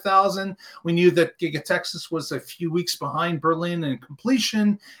reached 5,000. We knew that Giga Texas was a few weeks behind Berlin in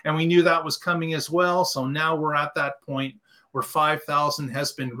completion, and we knew that was coming as well. So now we're at that point where 5,000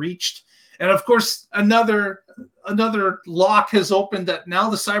 has been reached. And of course, another lock has opened that now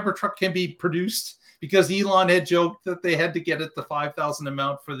the Cybertruck can be produced, because Elon had joked that they had to get it the 5,000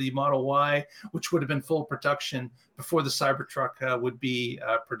 amount for the Model Y, which would have been full production before the Cybertruck would be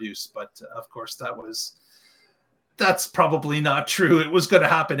produced. But of course, that's probably not true. It was going to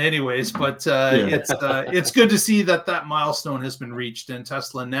happen anyways. But it's good to see that milestone has been reached, and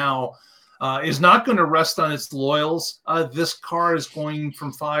Tesla now is not going to rest on its laurels. This car is going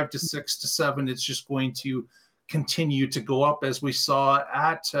from 5 to 6 to 7. It's just going to continue to go up, as we saw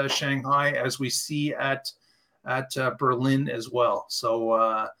at Shanghai, as we see at Berlin as well.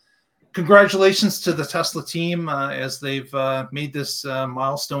 So congratulations to the Tesla team as they've made this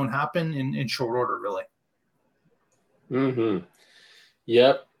milestone happen in short order, really. Mm-hmm.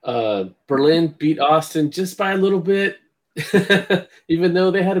 Yep. Berlin beat Austin just by a little bit, even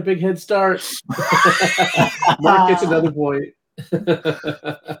though they had a big head start. Mark gets another point.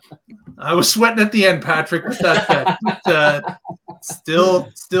 I was sweating at the end, Patrick, with that bet.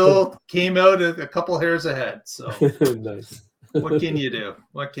 Still came out a couple hairs ahead. So nice. What can you do?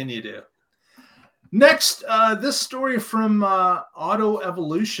 What can you do? Next, this story from Auto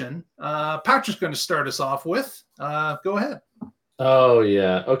Evolution. Patrick's going to start us off with. Go ahead. Oh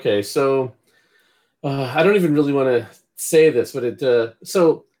yeah. Okay. So I don't even really want to say this, but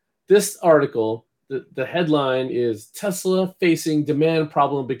so this article. The headline is Tesla facing demand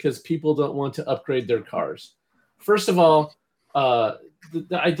problem because people don't want to upgrade their cars. First of all, the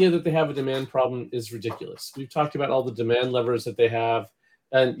idea that they have a demand problem is ridiculous. We've talked about all the demand levers that they have.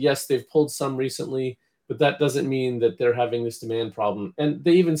 And yes, they've pulled some recently, but that doesn't mean that they're having this demand problem. And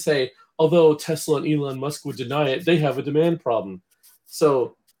they even say, although Tesla and Elon Musk would deny it, they have a demand problem.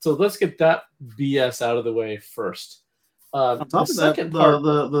 So let's get that BS out of the way first. On top of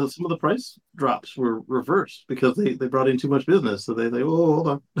that, some of the price drops were reversed because they brought in too much business. So they hold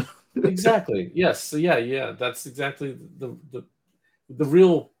on. Exactly. Yes. So yeah. That's exactly the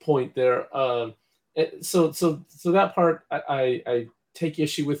real point there. So that part I take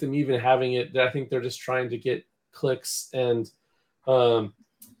issue with them even having it. I think they're just trying to get clicks and.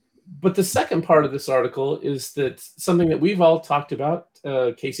 But the second part of this article is that something that we've all talked about.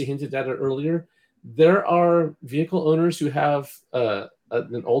 Casey hinted at it earlier. There are vehicle owners who have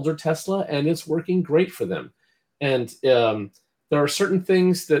an older Tesla, and it's working great for them. And there are certain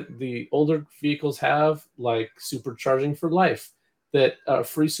things that the older vehicles have, like supercharging for life, that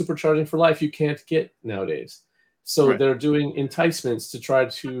free supercharging for life you can't get nowadays. So right. They're doing enticements to try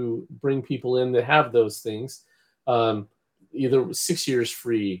to bring people in that have those things, either 6 years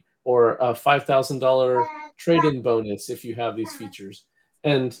free or a $5,000 trade-in bonus if you have these features.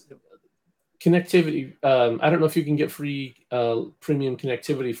 And connectivity. I don't know if you can get free premium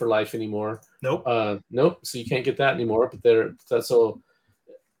connectivity for life anymore. Nope. Nope. So you can't get that anymore. But so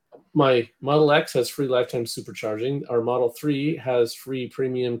my Model X has free lifetime supercharging. Our Model 3 has free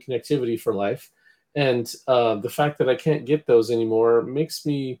premium connectivity for life. And the fact that I can't get those anymore makes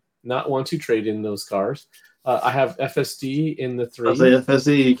me not want to trade in those cars. I have FSD in the 3. I'll say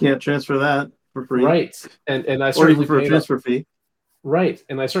FSD, you can't transfer that for free. Right. And I certainly for a transfer fee. Right.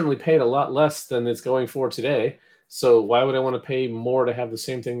 And I certainly paid a lot less than it's going for today. So why would I want to pay more to have the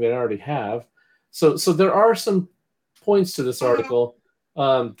same thing they already have? So there are some points to this article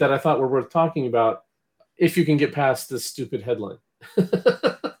that I thought were worth talking about if you can get past this stupid headline.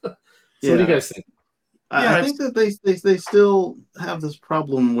 What do you guys think? I think that they still have this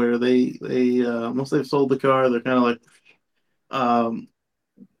problem where they once they've sold the car, they're kind of like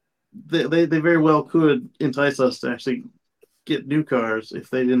they very well could entice us to actually get new cars if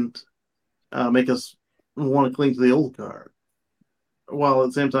they didn't make us want to cling to the old car, while at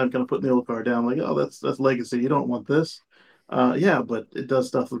the same time kind of putting the old car down, like, oh, that's legacy, you don't want this. Yeah, but it does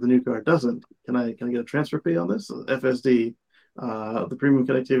stuff that the new car doesn't. Can I get a transfer fee on this? FSD, the premium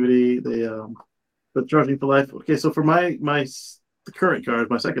connectivity, the charging for life. Okay, so for the current car,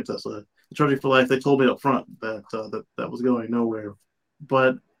 my second Tesla, the charging for life, they told me up front that was going nowhere.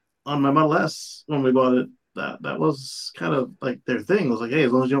 But on my Model S, when we bought it, that was kind of like their thing. It was like, hey,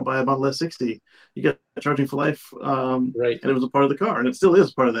 as long as you don't buy a Model S 60, you get charging for life. Right. And it was a part of the car, and it still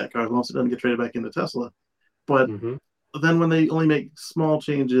is part of that car as long as it doesn't get traded back into Tesla. But then when they only make small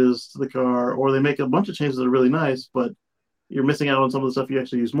changes to the car, or they make a bunch of changes that are really nice, but you're missing out on some of the stuff you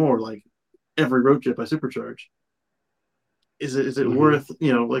actually use more, like every road trip I supercharge. Is it worth,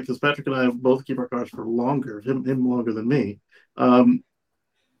 like, because Patrick and I both keep our cars for longer, him longer than me.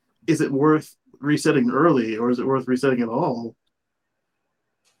 Is it worth resetting early, or is it worth resetting at all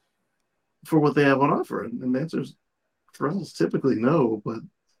for what they have on offer? And the answer is, for us, typically no. But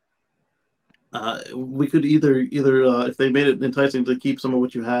we could either if they made it enticing to keep some of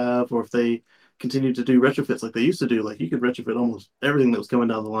what you have, or if they continue to do retrofits like they used to do, like you could retrofit almost everything that was coming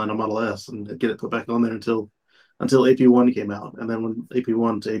down the line on Model S and get it put back on there until AP1 came out, and then when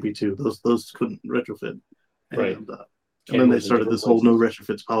AP1 to AP2, those couldn't retrofit, Right. And then they started this whole no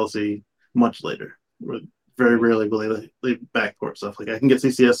retrofits policy much later. Where very rarely will they backport stuff. Like, I can get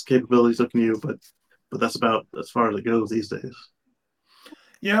CCS capabilities, so can you, but that's about as far as it goes these days.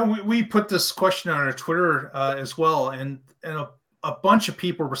 Yeah, we put this question on our Twitter as well, and a bunch of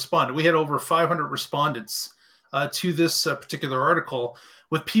people responded. We had over 500 respondents to this particular article,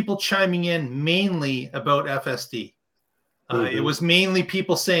 with people chiming in mainly about FSD. It was mainly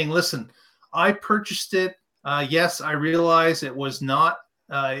people saying, listen, I purchased it. Yes, I realize it was not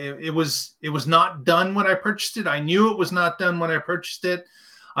it was not done when I purchased it. I knew it was not done when I purchased it.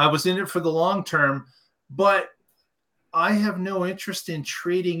 I was in it for the long term, but I have no interest in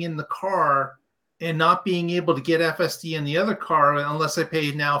trading in the car and not being able to get FSD in the other car unless I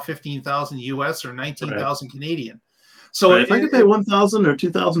pay now 15,000 US or 19,000 Canadian. So if I could pay 1,000 or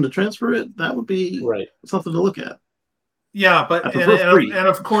 2,000 to transfer it, that would be something to look at. Yeah, but and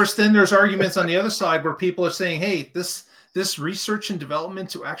of course, then there's arguments on the other side where people are saying, hey, this research and development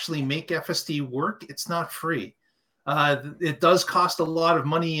to actually make FSD work, it's not free. It does cost a lot of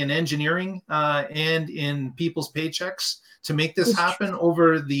money in engineering and in people's paychecks to make this happen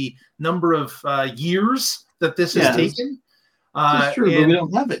over the number of years that this has taken. That's true, but we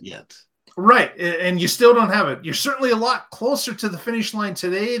don't have it yet. Right, and you still don't have it. You're certainly a lot closer to the finish line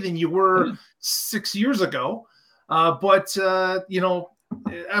today than you were 6 years ago. But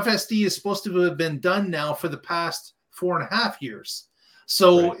FSD is supposed to have been done now for the past 4.5 years.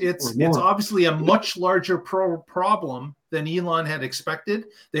 So it's obviously a much larger problem than Elon had expected.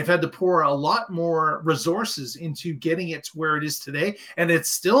 They've had to pour a lot more resources into getting it to where it is today, and it's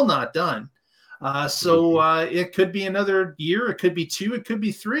still not done. So it could be another year, it could be 2, it could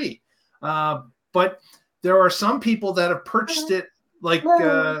be 3. But there are some people that have purchased it like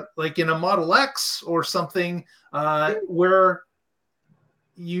in a Model X or something where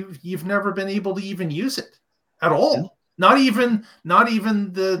you've never been able to even use it at all. Not even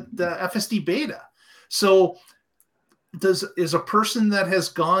the FSD beta. So is a person that has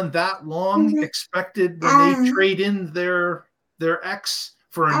gone that long expected when they trade in their X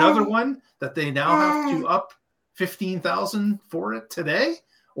for another one that they now have to up 15,000 for it today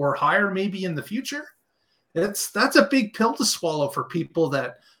or higher maybe in the future? That's a big pill to swallow for people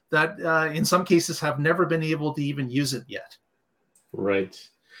that in some cases have never been able to even use it yet. Right.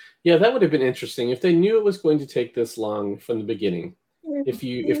 Yeah, that would have been interesting if they knew it was going to take this long from the beginning.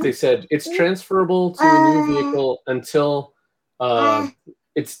 If they said it's transferable to a new vehicle until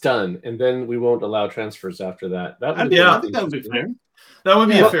it's done, and then we won't allow transfers after that. I think that would be fair. That would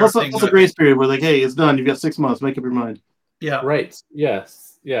be a fair thing. Plus a grace period where, like, hey, it's done. You've got 6 months. Make up your mind. Yeah. Right.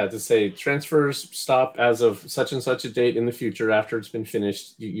 Yes. Yeah. To say transfers stop as of such and such a date in the future after it's been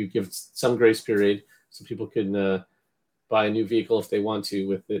finished. You give some grace period so people can buy a new vehicle if they want to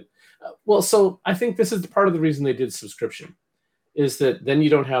with it. Well, so I think this is part of the reason they did subscription, is that then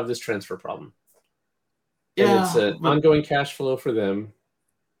you don't have this transfer problem. Yeah, and it's an ongoing cash flow for them.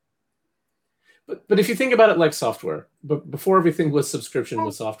 But if you think about it like software, but before everything was subscription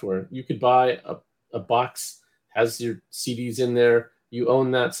with software, you could buy a box, has your CDs in there, you own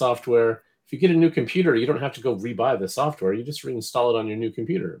that software. If you get a new computer, you don't have to go rebuy the software. You just reinstall it on your new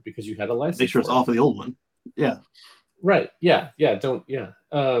computer because you had a license. Make sure it's off of the old one. Yeah. Right. Yeah.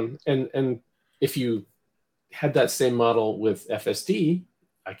 And if you had that same model with FSD,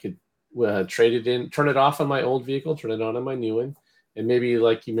 I could trade it in, turn it off on my old vehicle, turn it on my new one. And maybe,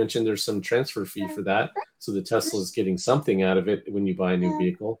 like you mentioned, there's some transfer fee for that. So the Tesla is getting something out of it when you buy a new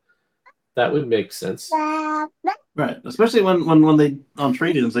vehicle. That would make sense. Right, especially when they on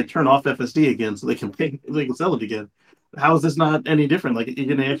trade-ins they turn off FSD again so they can sell it again. How is this not any different? Like, you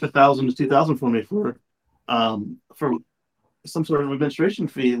get an extra 1,000 to 2,000 for me for some sort of administration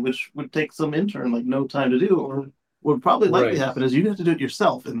fee, which would take some intern like no time to do, or would probably likely happen is you'd have to do it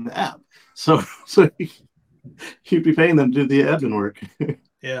yourself in the app. So you'd be paying them to do the admin work.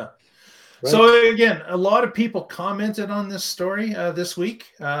 Yeah. Right. So again, a lot of people commented on this story this week.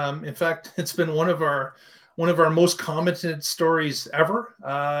 In fact, it's been one of our most commented stories ever.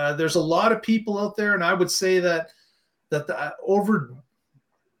 There's a lot of people out there, and I would say that the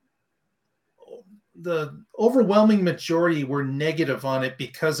overwhelming majority were negative on it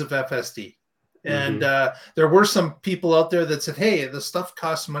because of FSD. And there were some people out there that said, hey, the stuff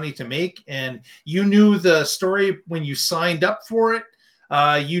costs money to make, and you knew the story when you signed up for it.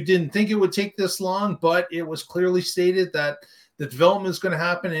 You didn't think it would take this long, but it was clearly stated that the development is going to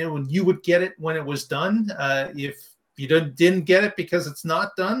happen and you would get it when it was done. If you didn't get it because it's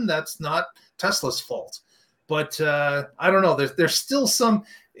not done, that's not Tesla's fault. But I don't know. There's still some,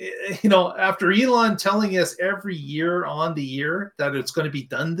 after Elon telling us every year on the year that it's going to be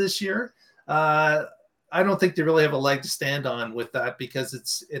done this year, I don't think they really have a leg to stand on with that, because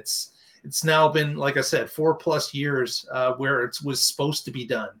it's now been, like I said, 4+ years where it was supposed to be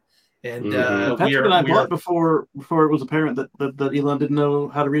done. And Patrick and I bought before it was apparent that Elon didn't know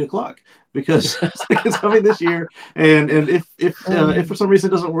how to read a clock, because it's coming this year. And if for some reason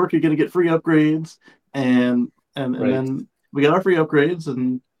it doesn't work, you're going to get free upgrades. And then we got our free upgrades,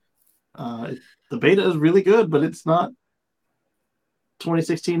 and the beta is really good, but it's not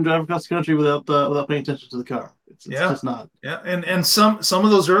 2016 drive across the country without paying attention to the car. It's just not. Yeah, and some of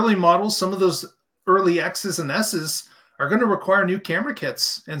those early models, some of those early X's and S's are going to require new camera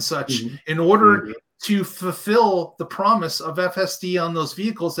kits and such in order to fulfill the promise of FSD on those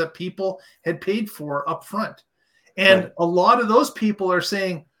vehicles that people had paid for up front. And a lot of those people are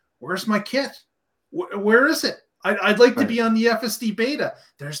saying, where's my kit? Where is it? I'd like to be on the FSD beta.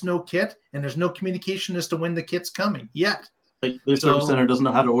 There's no kit, and there's no communication as to when the kit's coming yet. Like, their service center doesn't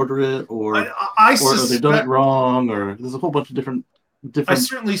know how to order it, or they've done it wrong, or there's a whole bunch of different. I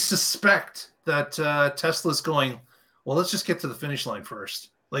certainly suspect that Tesla's going, well, let's just get to the finish line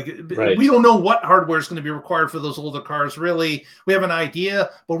first. Like, we don't know what hardware is going to be required for those older cars, really. We have an idea,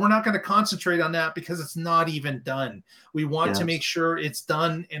 but we're not going to concentrate on that because it's not even done. We want to make sure it's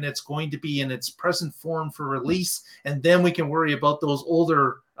done and it's going to be in its present form for release, and then we can worry about those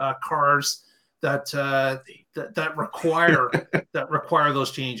older cars that require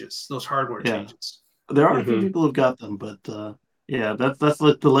those changes, those hardware changes. There are a few people who've got them, but that's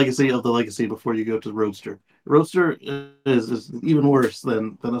like the legacy of the legacy before you go to Roadster. Roadster is even worse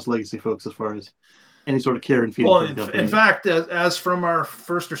than us legacy folks as far as any sort of care and feeding. Well, in fact, as from our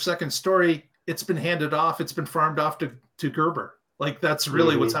first or second story, it's been handed off. It's been farmed off to Gerber. Like, that's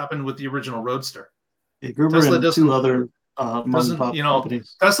really what's happened with the original Roadster. Yeah, Gerber Tesla and two other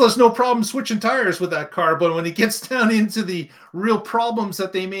companies. Tesla's no problem switching tires with that car, but when it gets down into the real problems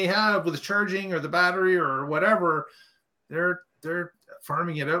that they may have with the charging or the battery or whatever, they're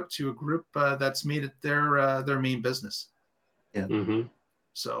farming it out to a group that's made it their main business. Yeah.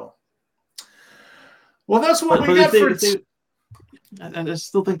 So, well, that's what we got for. I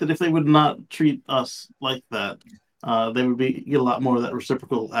still think that if they would not treat us like that, they would get a lot more of that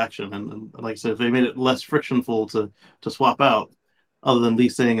reciprocal action. And like I said, if they made it less frictionful to swap out, other than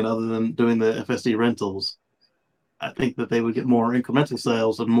leasing and other than doing the FSD rentals, I think that they would get more incremental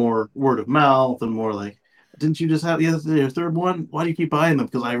sales and more word of mouth and more like, didn't you just have your third one? Why do you keep buying them?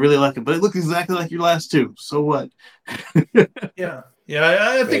 Because I really like them, but it looks exactly like your last two. So what? Yeah.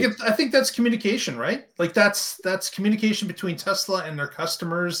 I think that's communication, right? Like, that's communication between Tesla and their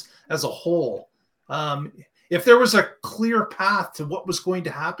customers as a whole. If there was a clear path to what was going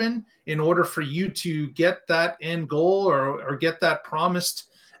to happen in order for you to get that end goal or get that promised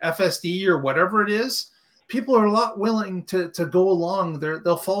FSD or whatever it is, people are a lot willing to go along.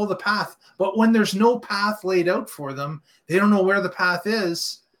 They'll follow the path. But when there's no path laid out for them, they don't know where the path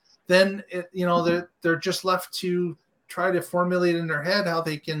is, then they're just left to try to formulate in their head how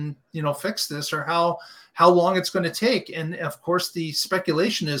they can fix this or how long it's going to take. And of course, the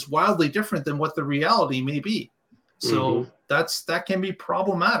speculation is wildly different than what the reality may be. So that can be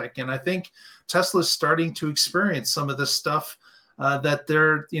problematic. And I think Tesla's starting to experience some of this stuff that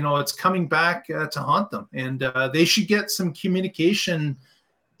they're, it's coming back to haunt them. And they should get some communication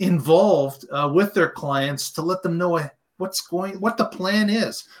involved with their clients to let them know what the plan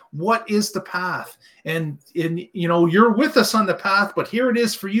is, what is the path. And you're with us on the path, but here it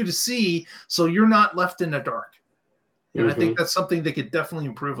is for you to see, so you're not left in the dark. And I think that's something they could definitely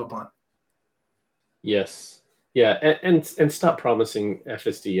improve upon. Yes. Yeah, and stop promising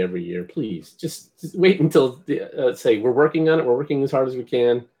FSD every year, please. Just wait until say we're working on it. We're working as hard as we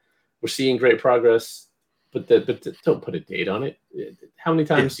can. We're seeing great progress, but don't put a date on it. How many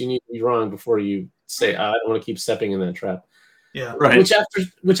times do you need to be wrong before you say, I don't want to keep stepping in that trap? Yeah, right.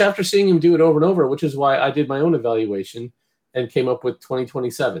 Which after seeing him do it over and over, which is why I did my own evaluation and came up with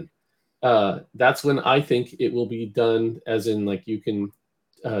 2027. That's when I think it will be done, as in like you can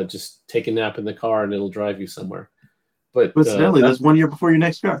just take a nap in the car and it'll drive you somewhere. But incidentally, that's 1 year before your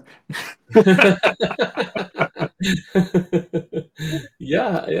next car.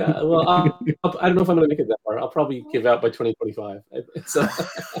 Yeah. Well, I don't know if I'm going to make it that far. I'll probably give out by 2025. So.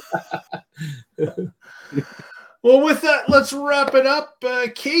 Well, with that, let's wrap it up.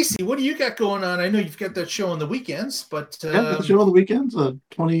 Casey, what do you got going on? I know you've got that show on the weekends, but the show on the weekends,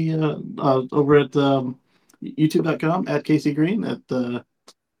 20 over at youtube.com at Casey Green at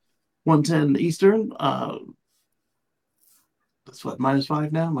 1:10 Eastern. That's what,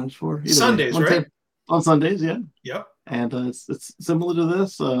 -5 now, -4. Sundays, right? On Sundays, yeah. Yep. And it's similar to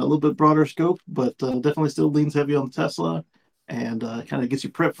this, a little bit broader scope, but definitely still leans heavy on Tesla, and kind of gets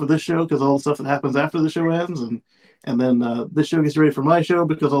you prepped for this show because all the stuff that happens after the show ends, and then this show gets you ready for my show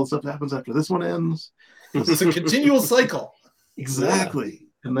because all the stuff that happens after this one ends. It's a continual cycle. Exactly. Yeah.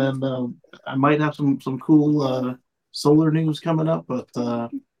 And then I might have some cool solar news coming up, but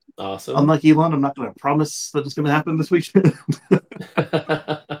awesome. Unlike Elon, I'm not going to promise that it's going to happen this weekend.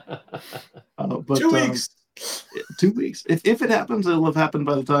 But 2 weeks. 2 weeks. If it happens, it'll have happened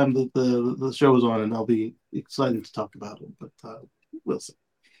by the time that the show is on, and I'll be excited to talk about it. But we'll see.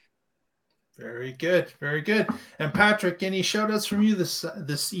 Very good, very good. And Patrick, any shout outs from you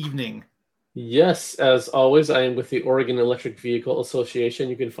this evening? Yes, as always, I am with the Oregon Electric Vehicle Association.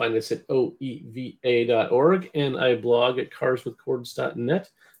 You can find us at oeva.org, and I blog at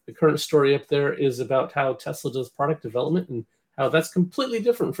carswithcords.net. The current story up there is about how Tesla does product development and how that's completely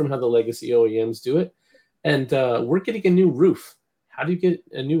different from how the legacy OEMs do it. And we're getting a new roof. How do you get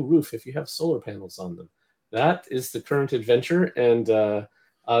a new roof if you have solar panels on them? That is the current adventure, and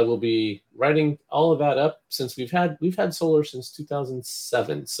I will be writing all of that up since we've had solar since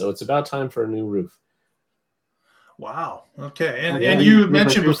 2007. So it's about time for a new roof. Wow. Okay. And you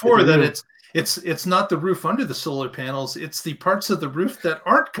mentioned before that it's not the roof under the solar panels; it's the parts of the roof that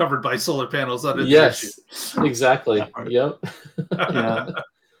aren't covered by solar panels under the yes, exactly. Yep.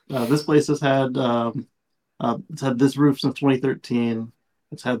 Yeah. This place has had it's had this roof since 2013.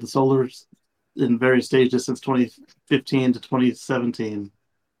 It's had the solars in various stages since 2015 to 2017.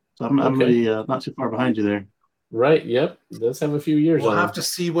 So I'm really not too far behind you there. Right. Yep. It does have a few years. We'll have to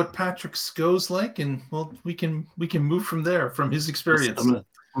see what Patrick's goes like, and we can move from there from his experience. I'm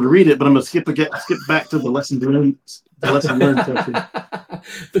gonna read it, but I'm gonna skip back to the lesson learned.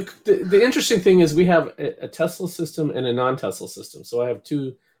 The interesting thing is we have a Tesla system and a non-Tesla system. So I have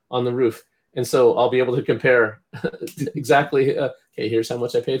two on the roof, and so I'll be able to compare exactly. Okay, here's how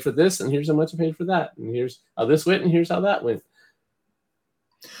much I paid for this, and here's how much I paid for that, and here's how this went, and here's how that went.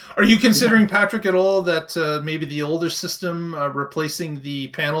 Are you considering, Patrick, at all that maybe the older system replacing the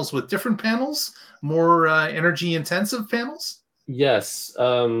panels with different panels, more energy-intensive panels? Yes,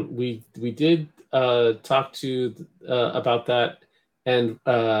 we did talk to about that, and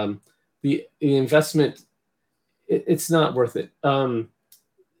the investment it's not worth it.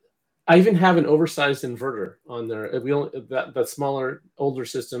 I even have an oversized inverter on there. We only that smaller older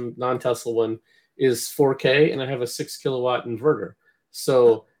system, non-Tesla one, is 4K, and I have a 6 kilowatt inverter.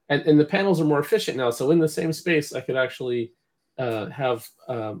 So and the panels are more efficient now. So in the same space, I could actually have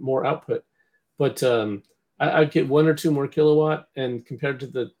more output. But I'd get 1 or 2 more kilowatt, and compared to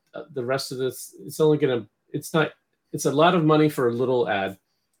the rest of this, it's a lot of money for a little ad.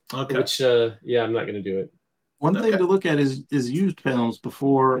 Okay. Which I'm not going to do it. One thing to look at is used panels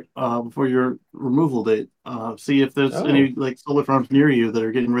before your removal date. See if there's any like solar farms near you that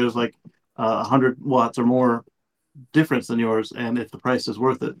are getting rid of like 100 watts or more difference than yours, and if the price is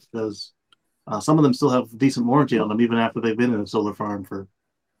worth it, because some of them still have decent warranty on them even after they've been in a solar farm for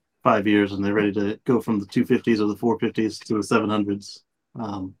 5 years and they're ready to go from the 250s or the 450s to the 700s.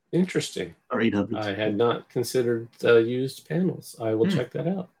 Interesting. Or 800s. I had not considered used panels. I will check that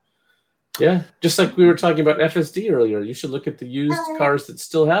out. Yeah, just like we were talking about FSD earlier, you should look at the used cars that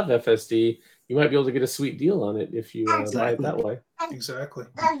still have FSD. You might be able to get a sweet deal on it if you buy it that way. Exactly.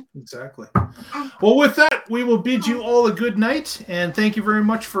 Well, with that, we will bid you all a good night, and thank you very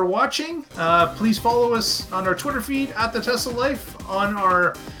much for watching. Please follow us on our Twitter feed at The Tesla Life, on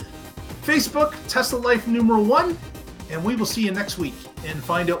our Facebook, Tesla Life #1, and we will see you next week and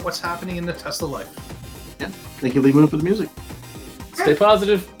find out what's happening in the Tesla Life. Yeah. Thank you, Lee Moon, for the music. Stay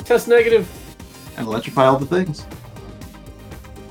positive, test negative. and electrify all the things.